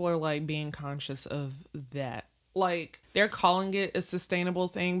black people are like being conscious of that. Like they're calling it a sustainable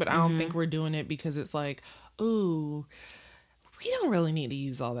thing, but I don't think we're doing it because it's like, ooh, we don't really need to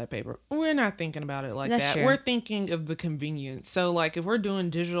use all that paper. We're not thinking about it like That's that. true. We're thinking of the convenience. So like if we're doing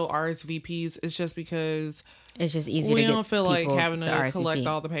digital RSVPs, it's just because It's just easier we to get don't feel like people having to RSVP. collect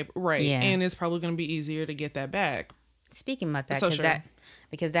all the paper. Right. Yeah. And it's probably going to be easier to get that back. Speaking about that, So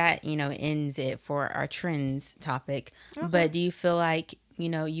because that ends it for our trends topic. But do you feel like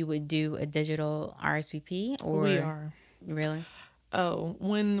you would do a digital RSVP or We are. really? Oh,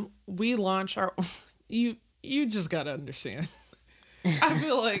 when we launch our you just got to understand. I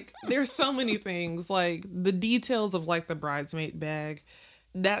feel like there's so many things, like the details of like the bridesmaid bag.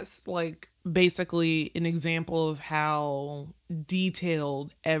 That's like basically an example of how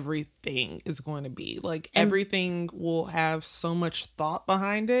detailed everything is going to be. Like everything will have so much thought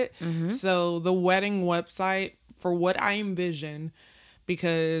behind it. So the wedding website, for what I envision,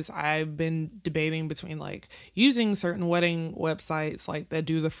 because I've been debating between like using certain wedding websites like that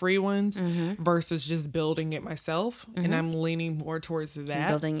do the free ones versus just building it myself. And I'm leaning more towards that.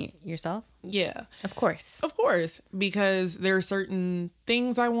 Building it yourself? Yeah. Of course. Of course, because there are certain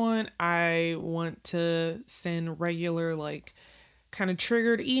things I want. I want to send regular, like, kind of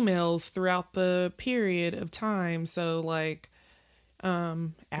triggered emails throughout the period of time. So, like,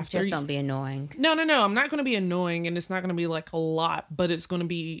 after Just don't be annoying. No. I'm not going to be annoying, and it's not going to be like a lot, but it's going to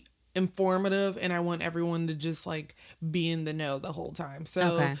be informative, and I want everyone to just like be in the know the whole time. So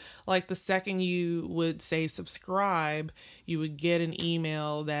Okay. like the second you would say subscribe, you would get an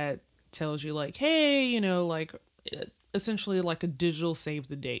email that tells you like, hey, like essentially like a digital save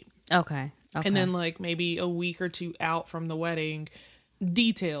the date. Okay. And then like maybe a week or two out from the wedding,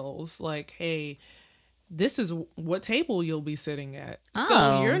 details like, hey, this is what table you'll be sitting at. Oh.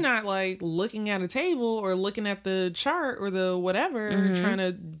 So you're not like looking at a table or looking at the chart or the whatever, trying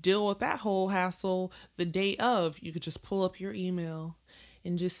to deal with that whole hassle the day of. You could just pull up your email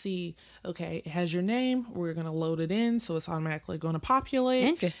and just see, okay, it has your name. We're going to load it in. So it's automatically going to populate.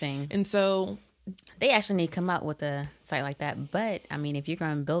 Interesting. And so they actually need to come up with a site like that. But I mean, if you're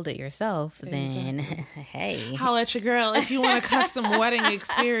going to build it yourself, then hey, holla at your girl if you want a custom wedding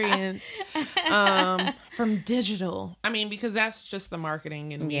experience from digital. I mean, because that's just the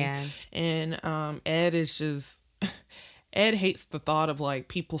marketing and Ed is just Ed hates the thought of like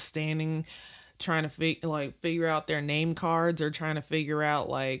people standing trying to figure out their name cards or trying to figure out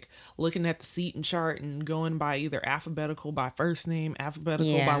like looking at the seating chart and going by either alphabetical by first name,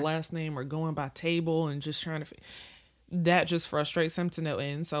 alphabetical by last name, or going by table and just trying to that just frustrates him to no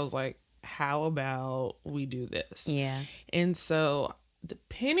end. So I was like, how about we do this? Yeah. And so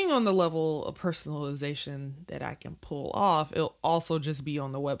depending on the level of personalization that I can pull off, it'll also just be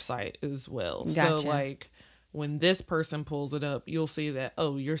on the website as well. Gotcha. So like when this person pulls it up, you'll see that,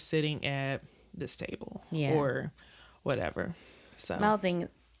 oh, you're sitting at this table or whatever. So my whole thing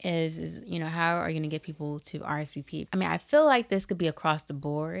is how are you going to get people to RSVP? I mean, I feel like this could be across the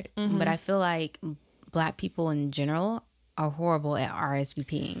board, but I feel like Black people in general are horrible at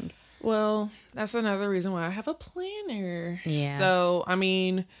RSVPing. Well, that's another reason why I have a planner. Yeah. So, I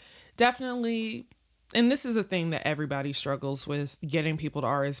mean, definitely, and this is a thing that everybody struggles with, getting people to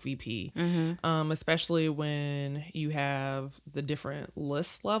RSVP, especially when you have the different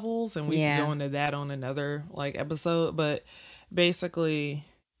list levels, and we can go into that on another episode. But basically,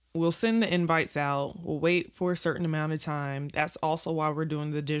 we'll send the invites out. We'll wait for a certain amount of time. That's also why we're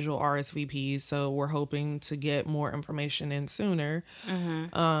doing the digital RSVPs. So we're hoping to get more information in sooner.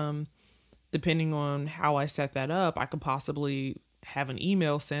 Depending on how I set that up, I could possibly have an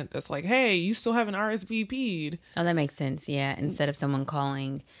email sent that's like, hey, you still haven't RSVP'd. Oh, that makes sense. Yeah. Instead of someone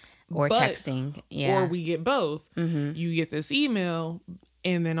calling or texting. Yeah. Or we get both. You get this email,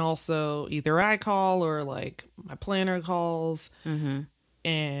 and then also either I call or like my planner calls.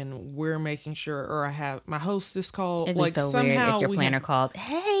 And we're making sure, or I have my hostess call. It'd be so weird if your planner called,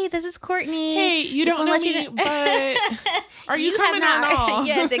 hey, this is Courtney. Hey, you don't know me, but are you coming at all?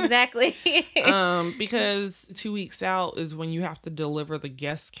 Yes, exactly. Because 2 weeks out is when you have to deliver the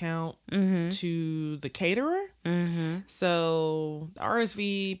guest count to the caterer. So the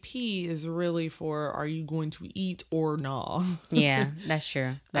RSVP is really for, are you going to eat or not? Yeah, that's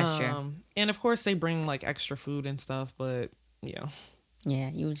true. That's true. And of course they bring like extra food and stuff, but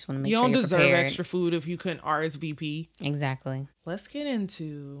yeah, you just want to make you sure don't you're deserve prepared. extra food if you couldn't RSVP. Exactly. Let's get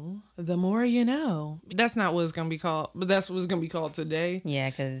into the more you know. That's not what it's going to be called, but that's what it's going to be called today.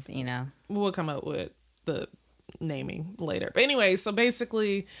 Yeah, because, We'll come up with the naming later. But anyway, so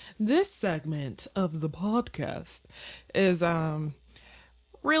basically this segment of the podcast is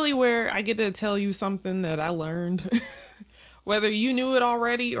really where I get to tell you something that I learned. Whether you knew it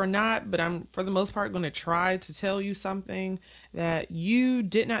already or not, but I'm, for the most part, going to try to tell you something that you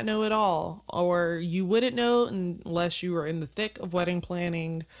did not know at all, or you wouldn't know unless you were in the thick of wedding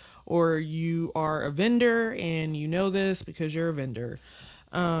planning, or you are a vendor and you know this because you're a vendor.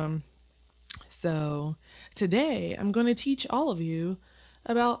 So today I'm going to teach all of you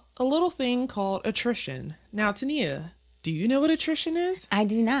about a little thing called attrition. Now, Tania, do you know what attrition is? I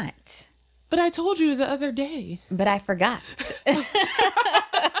do not. But I told you the other day. But I forgot.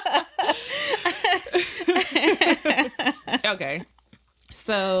 Okay.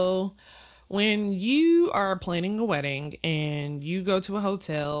 So when you are planning a wedding and you go to a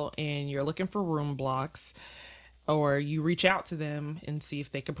hotel and you're looking for room blocks, or you reach out to them and see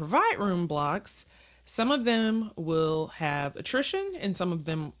if they can provide room blocks, some of them will have attrition and some of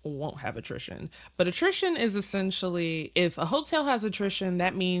them won't have attrition. But attrition is essentially, if a hotel has attrition,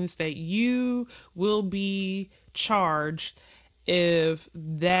 that means that you will be charged if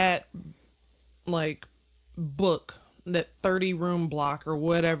that book, that 30 room block or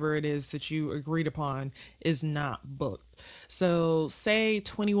whatever it is that you agreed upon is not booked. So say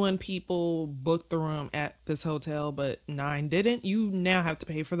 21 people booked the room at this hotel, but 9 didn't. You now have to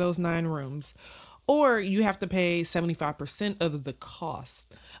pay for those 9 rooms. Or you have to pay 75% of the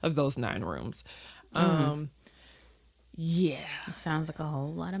cost of those 9 rooms. Yeah. It sounds like a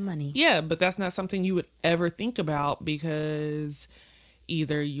whole lot of money. Yeah, but that's not something you would ever think about because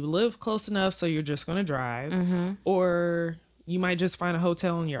either you live close enough so you're just going to drive, or you might just find a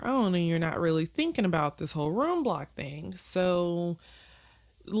hotel on your own and you're not really thinking about this whole room block thing. So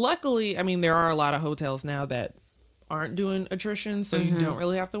luckily, I mean, there are a lot of hotels now that aren't doing attrition, so you don't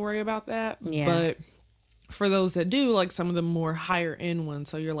really have to worry about that. Yeah. But for those that do, like some of the more higher end ones,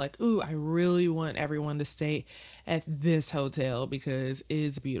 so you're like, ooh, I really want everyone to stay at this hotel because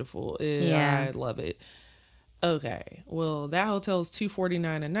it's beautiful. Yeah. I love it. Okay, well, that hotel is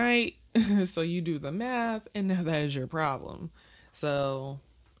 $249 a night, so you do the math, and now that is your problem. So,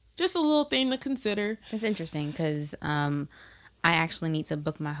 just a little thing to consider. It's interesting because I actually need to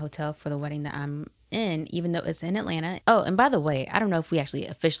book my hotel for the wedding that I'm in, even though it's in Atlanta. Oh, and by the way, I don't know if we actually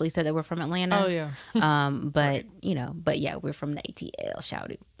officially said that we're from Atlanta. Oh, yeah. But, but yeah, we're from the ATL,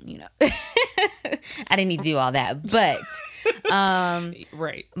 shout it, I didn't need to do all that, but...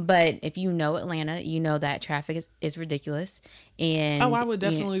 Right. But if you know Atlanta, you know that traffic is ridiculous. And I would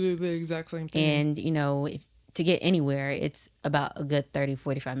definitely do the exact same thing. And, if to get anywhere, it's about a good 30,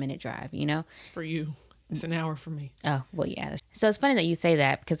 45-minute drive, For you. It's an hour for me. Oh, well, yeah. So it's funny that you say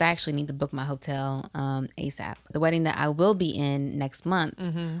that because I actually need to book my hotel ASAP. The wedding that I will be in next month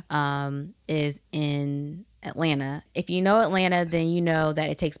is in Atlanta. If you know Atlanta, then you know that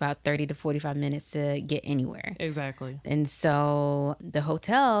it takes about 30 to 45 minutes to get anywhere. Exactly. And so the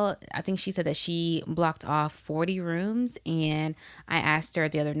hotel, I think she said that she blocked off 40 rooms. And I asked her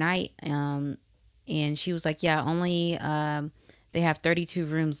the other night, and she was like, yeah, only... they have 32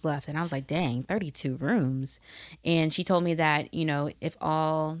 rooms left. And I was like, dang, 32 rooms. And she told me that, if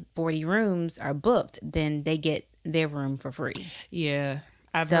all 40 rooms are booked, then they get their room for free. Yeah,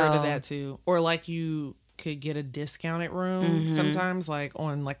 I've heard of that too. Or like you could get a discounted room sometimes, like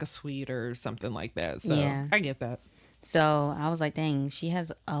on like a suite or something like that. So yeah. I get that. So I was like, dang, she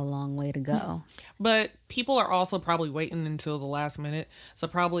has a long way to go. But people are also probably waiting until the last minute. So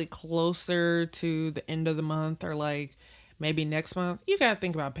probably closer to the end of the month or like maybe next month. You got to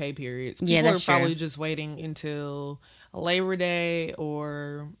think about pay periods. People that's are probably true. just waiting until Labor Day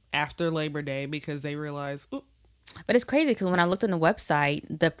or after Labor Day because they realize, ooh. But it's crazy because when I looked on the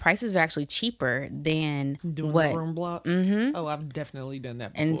website, the prices are actually cheaper than doing what? The room block. Mm-hmm. Oh, I've definitely done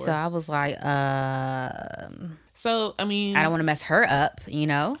that before. And so I was like, So, I mean, I don't want to mess her up,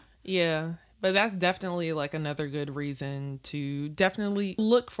 Yeah. But that's definitely like another good reason to definitely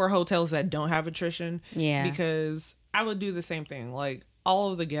look for hotels that don't have attrition. Yeah. Because I would do the same thing. Like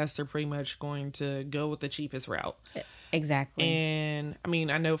all of the guests are pretty much going to go with the cheapest route. Exactly. And I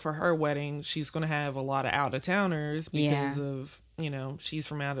mean, I know for her wedding, she's going to have a lot of out of towners because of, she's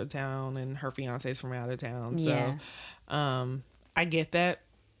from out of town and her fiance's from out of town. So, I get that.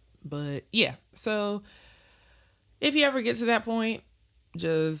 But yeah, so if you ever get to that point,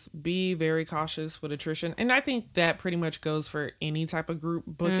 just be very cautious with attrition. And I think that pretty much goes for any type of group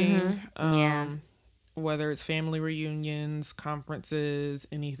booking. Whether it's family reunions, conferences,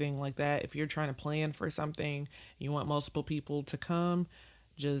 anything like that. If you're trying to plan for something, you want multiple people to come,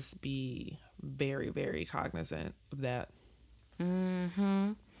 just be very, very cognizant of that.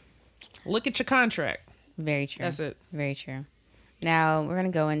 Look at your contract. Very true. That's it. Very true. Now, we're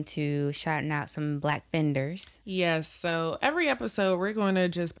going to go into shouting out some Black vendors. Yes. So every episode, we're going to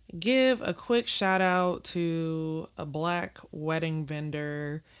just give a quick shout out to a Black wedding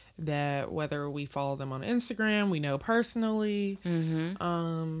vendor that whether we follow them on Instagram, we know personally,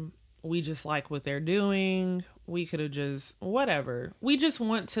 we just like what they're doing. We could have just, whatever. We just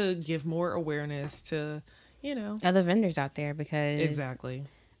want to give more awareness to, other vendors out there because, exactly,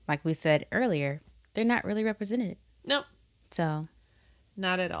 like we said earlier, they're not really represented. Nope. So,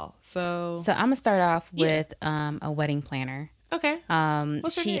 not at all. So I'm gonna start off with a wedding planner. Okay.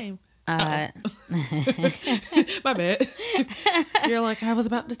 What's her name? My bad. You're like, I was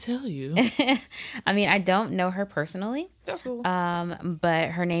about to tell you. I mean, I don't know her personally. That's cool. But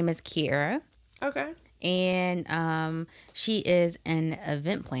her name is Kiera. Okay. And she is an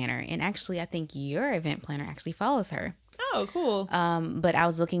event planner. And actually, I think your event planner actually follows her. Oh, cool. But I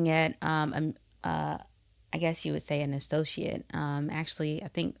was looking at I guess you would say an associate. Actually, I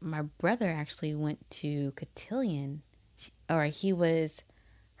think my brother actually went to Cotillion, or he was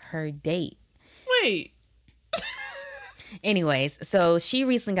her date. Wait. Anyways, so she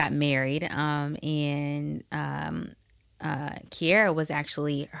recently got married, and Kiera was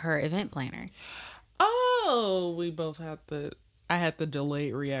actually her event planner. Oh, we both had I had the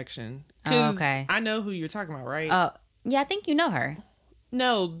delayed reaction. Oh, okay. I know who you're talking about, right? Oh, yeah, I think you know her.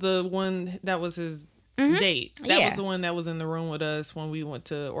 No, the one that was his date. That was the one that was in the room with us when we went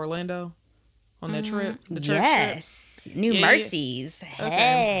to Orlando on that trip. The church trip. New Mercies. Okay.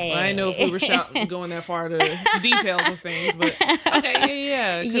 Hey. Well, I didn't know if we were going that far to details of things, but okay,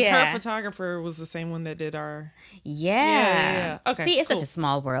 yeah. Because her photographer was the same one that did our. Yeah. Okay. See, it's cool. such a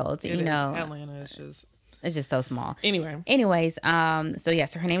small world, It is. know. Atlanta is just. It's just so small. Anyways, so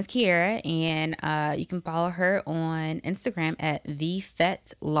yes, her name is Kiera, and you can follow her on Instagram at The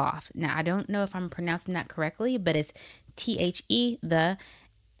Fete Loft. Now, I don't know if I'm pronouncing that correctly, but it's THE, the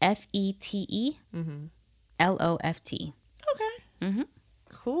FETE LOFT. Okay.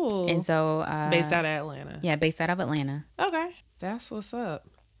 Cool. And so based out of Atlanta. Yeah, based out of Atlanta. Okay. That's what's up.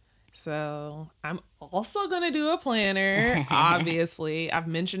 So I'm also going to do a planner. Obviously, I've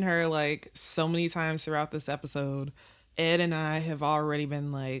mentioned her like so many times throughout this episode. Ed and I have already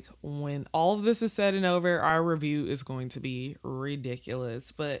been like, when all of this is said and over, our review is going to be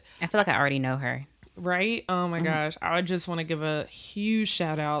ridiculous. But I feel like I already know her. Right? Oh my gosh. I would just want to give a huge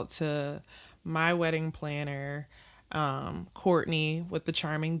shout out to my wedding planner, Courtney, with The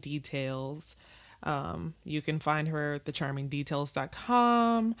Charming Details. You can find her at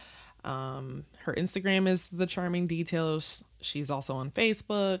thecharmingdetails.com. Her Instagram is The Charming Details. She's also on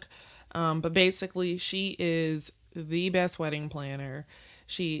Facebook. But basically, she is the best wedding planner.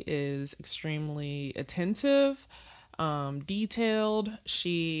 She is extremely attentive, detailed.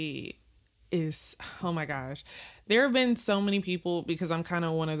 She is, oh my gosh. There have been so many people, because I'm kind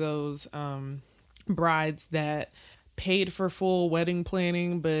of one of those brides that paid for full wedding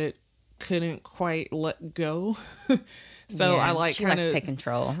planning, but couldn't quite let go. So I like she kind likes of to take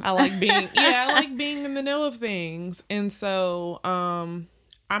control. I like being I like being in the know of things. And so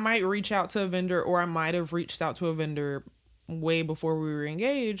I might reach out to a vendor, or I might have reached out to a vendor way before we were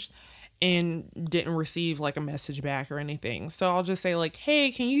engaged and didn't receive like a message back or anything. So I'll just say like,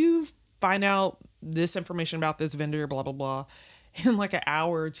 hey, can you find out this information about this vendor, blah blah blah. And like an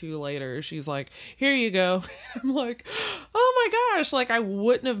hour or two later, she's like, here you go. I'm like, oh my gosh, like I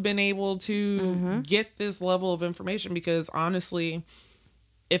wouldn't have been able to get this level of information, because honestly,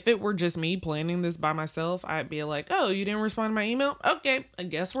 if it were just me planning this by myself, I'd be like, oh, you didn't respond to my email? Okay, I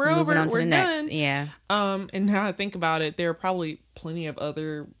guess we're over. On to we're the done. next. Yeah. And now I think about it, there are probably plenty of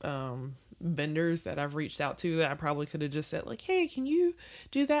other vendors that I've reached out to that I probably could have just said like, hey, can you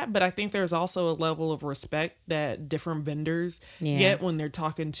do that? But I think there's also a level of respect that different vendors get when they're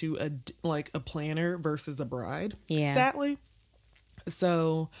talking to a planner versus a bride. Yeah. Sadly.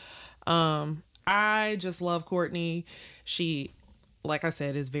 So, I just love Courtney. She, like I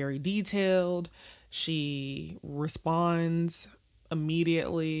said, is very detailed. She responds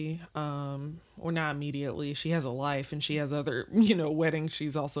immediately, or not immediately. She has a life and she has other, weddings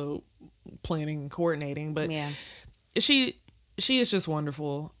she's also planning and coordinating, but she is just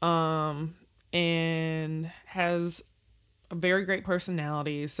wonderful, and has a very great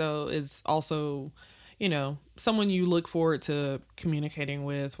personality. So is also, someone you look forward to communicating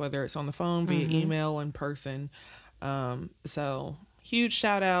with, whether it's on the phone, via email, in person. So huge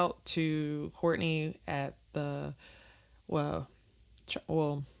shout out to Courtney at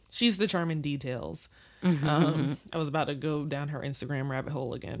she's The Charming Details. I was about to go down her Instagram rabbit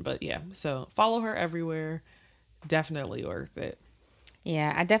hole again, but yeah, so follow her everywhere. Definitely worth it.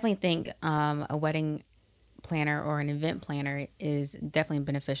 Yeah, I definitely think a wedding planner or an event planner is definitely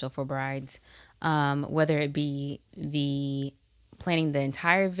beneficial for brides, whether it be the planning the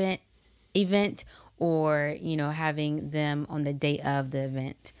entire event or having them on the day of the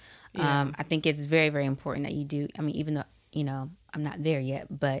event. I think it's very, very important that you do. I mean, even though I'm not there yet,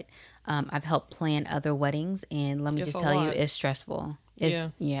 but I've helped plan other weddings, and let me just tell you, it's stressful.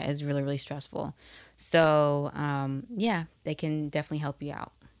 It's really, really stressful. So they can definitely help you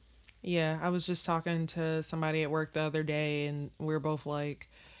out. Yeah, I was just talking to somebody at work the other day, and we're both like,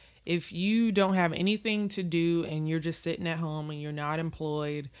 if you don't have anything to do and you're just sitting at home and you're not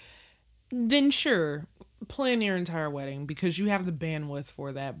employed, then sure, plan your entire wedding, because you have the bandwidth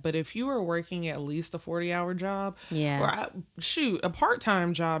for that. But if you are working at least a 40-hour job, or a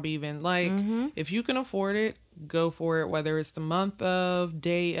part-time job even, like if you can afford it, go for it, whether it's the month of,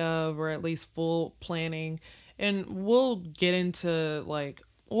 day of, or at least full planning. And we'll get into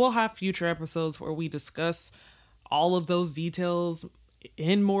we'll have future episodes where we discuss all of those details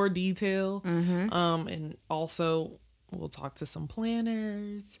in more detail. And also we'll talk to some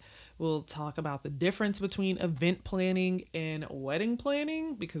planners. We'll talk about the difference between event planning and wedding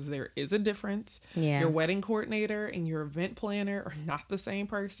planning, because there is a difference. Yeah. Your wedding coordinator and your event planner are not the same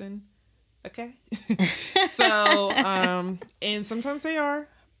person. Okay. So, and sometimes they are,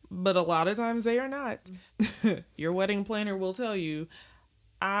 but a lot of times they are not. Your wedding planner will tell you,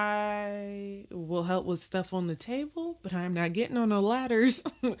 I will help with stuff on the table, but I'm not getting on the ladders.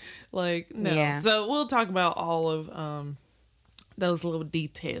 No. Yeah. So we'll talk about all of, those little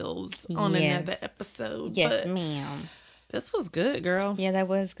details on another episode. Yes, ma'am. This was good, girl. Yeah, that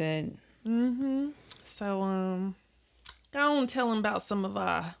was good. So, go on, tell them about some of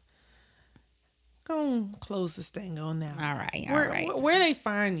our go close this thing on now. All right. Where they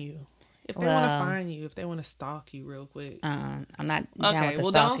find you? If they want to Well, find you, if they want to stalk you real quick. I'm not down Okay, with the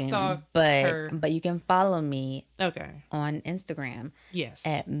well, don't stalking, stalk her. but you can follow me Okay. on Instagram Yes.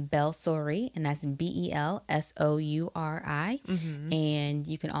 at Belsouri, and that's BELSOURI. And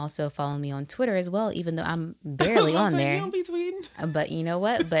you can also follow me on Twitter as well, even though I'm barely on You there. don't be tweeting. But you know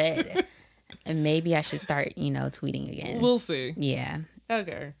what? But maybe I should start, tweeting again. We'll see. Yeah.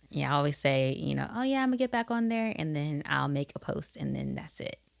 Okay. Yeah, I always say, oh yeah, I'm gonna get back on there, and then I'll make a post, and then that's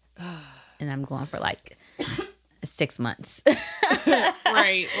it. And I'm going for like 6 months.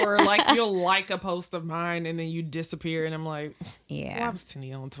 Right. Or like you'll like a post of mine and then you disappear and I'm like, Yeah. why was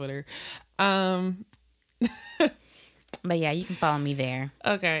Tania on Twitter? But yeah, you can follow me there.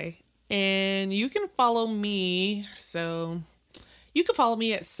 Okay. And you can follow me. So you can follow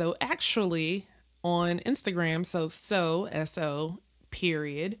me at So Actually on Instagram. So S-O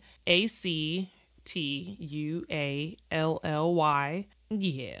period ACTUALLY.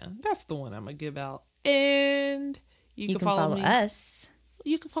 Yeah, that's the one I'm gonna give out. And you can follow me. us.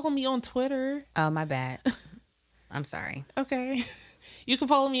 You can follow me on Twitter. Oh, my bad. I'm sorry. Okay. You can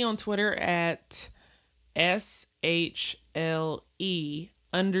follow me on Twitter at SHLE_GH.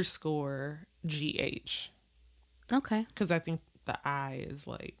 Okay. Because I think the I is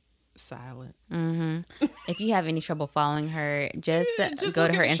like silent. If you have any trouble following her, just go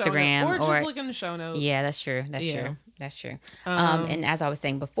look to her in the show Instagram notes, or just look in the show notes. Yeah, that's true. Yeah. That's true. And as I was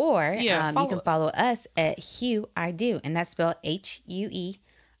saying before, Yeah, you follow can us. follow us at Hue I Do, and that's spelled HUEIDO.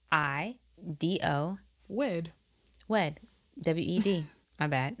 Wed. Wed. WED. My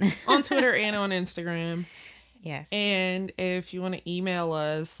bad. On Twitter and on Instagram. Yes. And if you want to email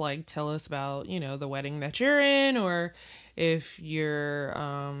us, like tell us about, the wedding that you're in, or if you're,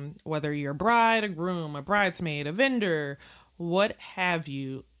 whether you're a bride, a groom, a bridesmaid, a vendor, what have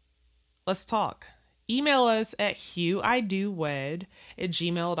you, let's talk. Email us at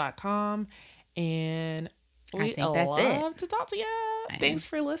hueidowed@gmail.com. And we think that's it. love to talk to you. Thanks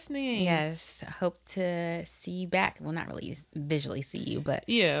for listening. Yes. Hope to see you back. Well, not really visually see you, but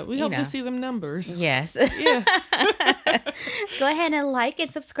Yeah, we hope to see them numbers. yes. Yeah. Go ahead and like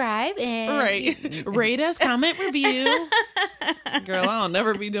and subscribe and Right. Rate us, comment, review. Girl, I'll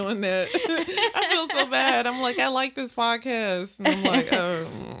never be doing that. I feel so bad. I'm like, I like this podcast. And I'm like, oh,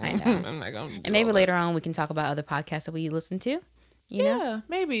 I know. I'm not going to do And maybe all later on we can talk about other podcasts that we listen to. You know? Yeah,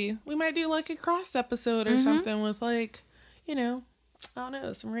 maybe. We might do like a cross episode or something with like, I don't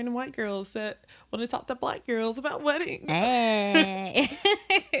know, some random white girls that want to talk to black girls about weddings. Hey.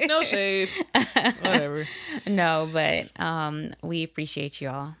 No shade. Whatever. No, but we appreciate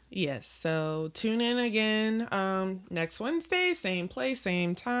y'all. Yes, so tune in again next Wednesday, same place,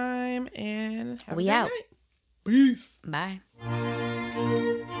 same time, and have We a good out. night. Peace. Bye.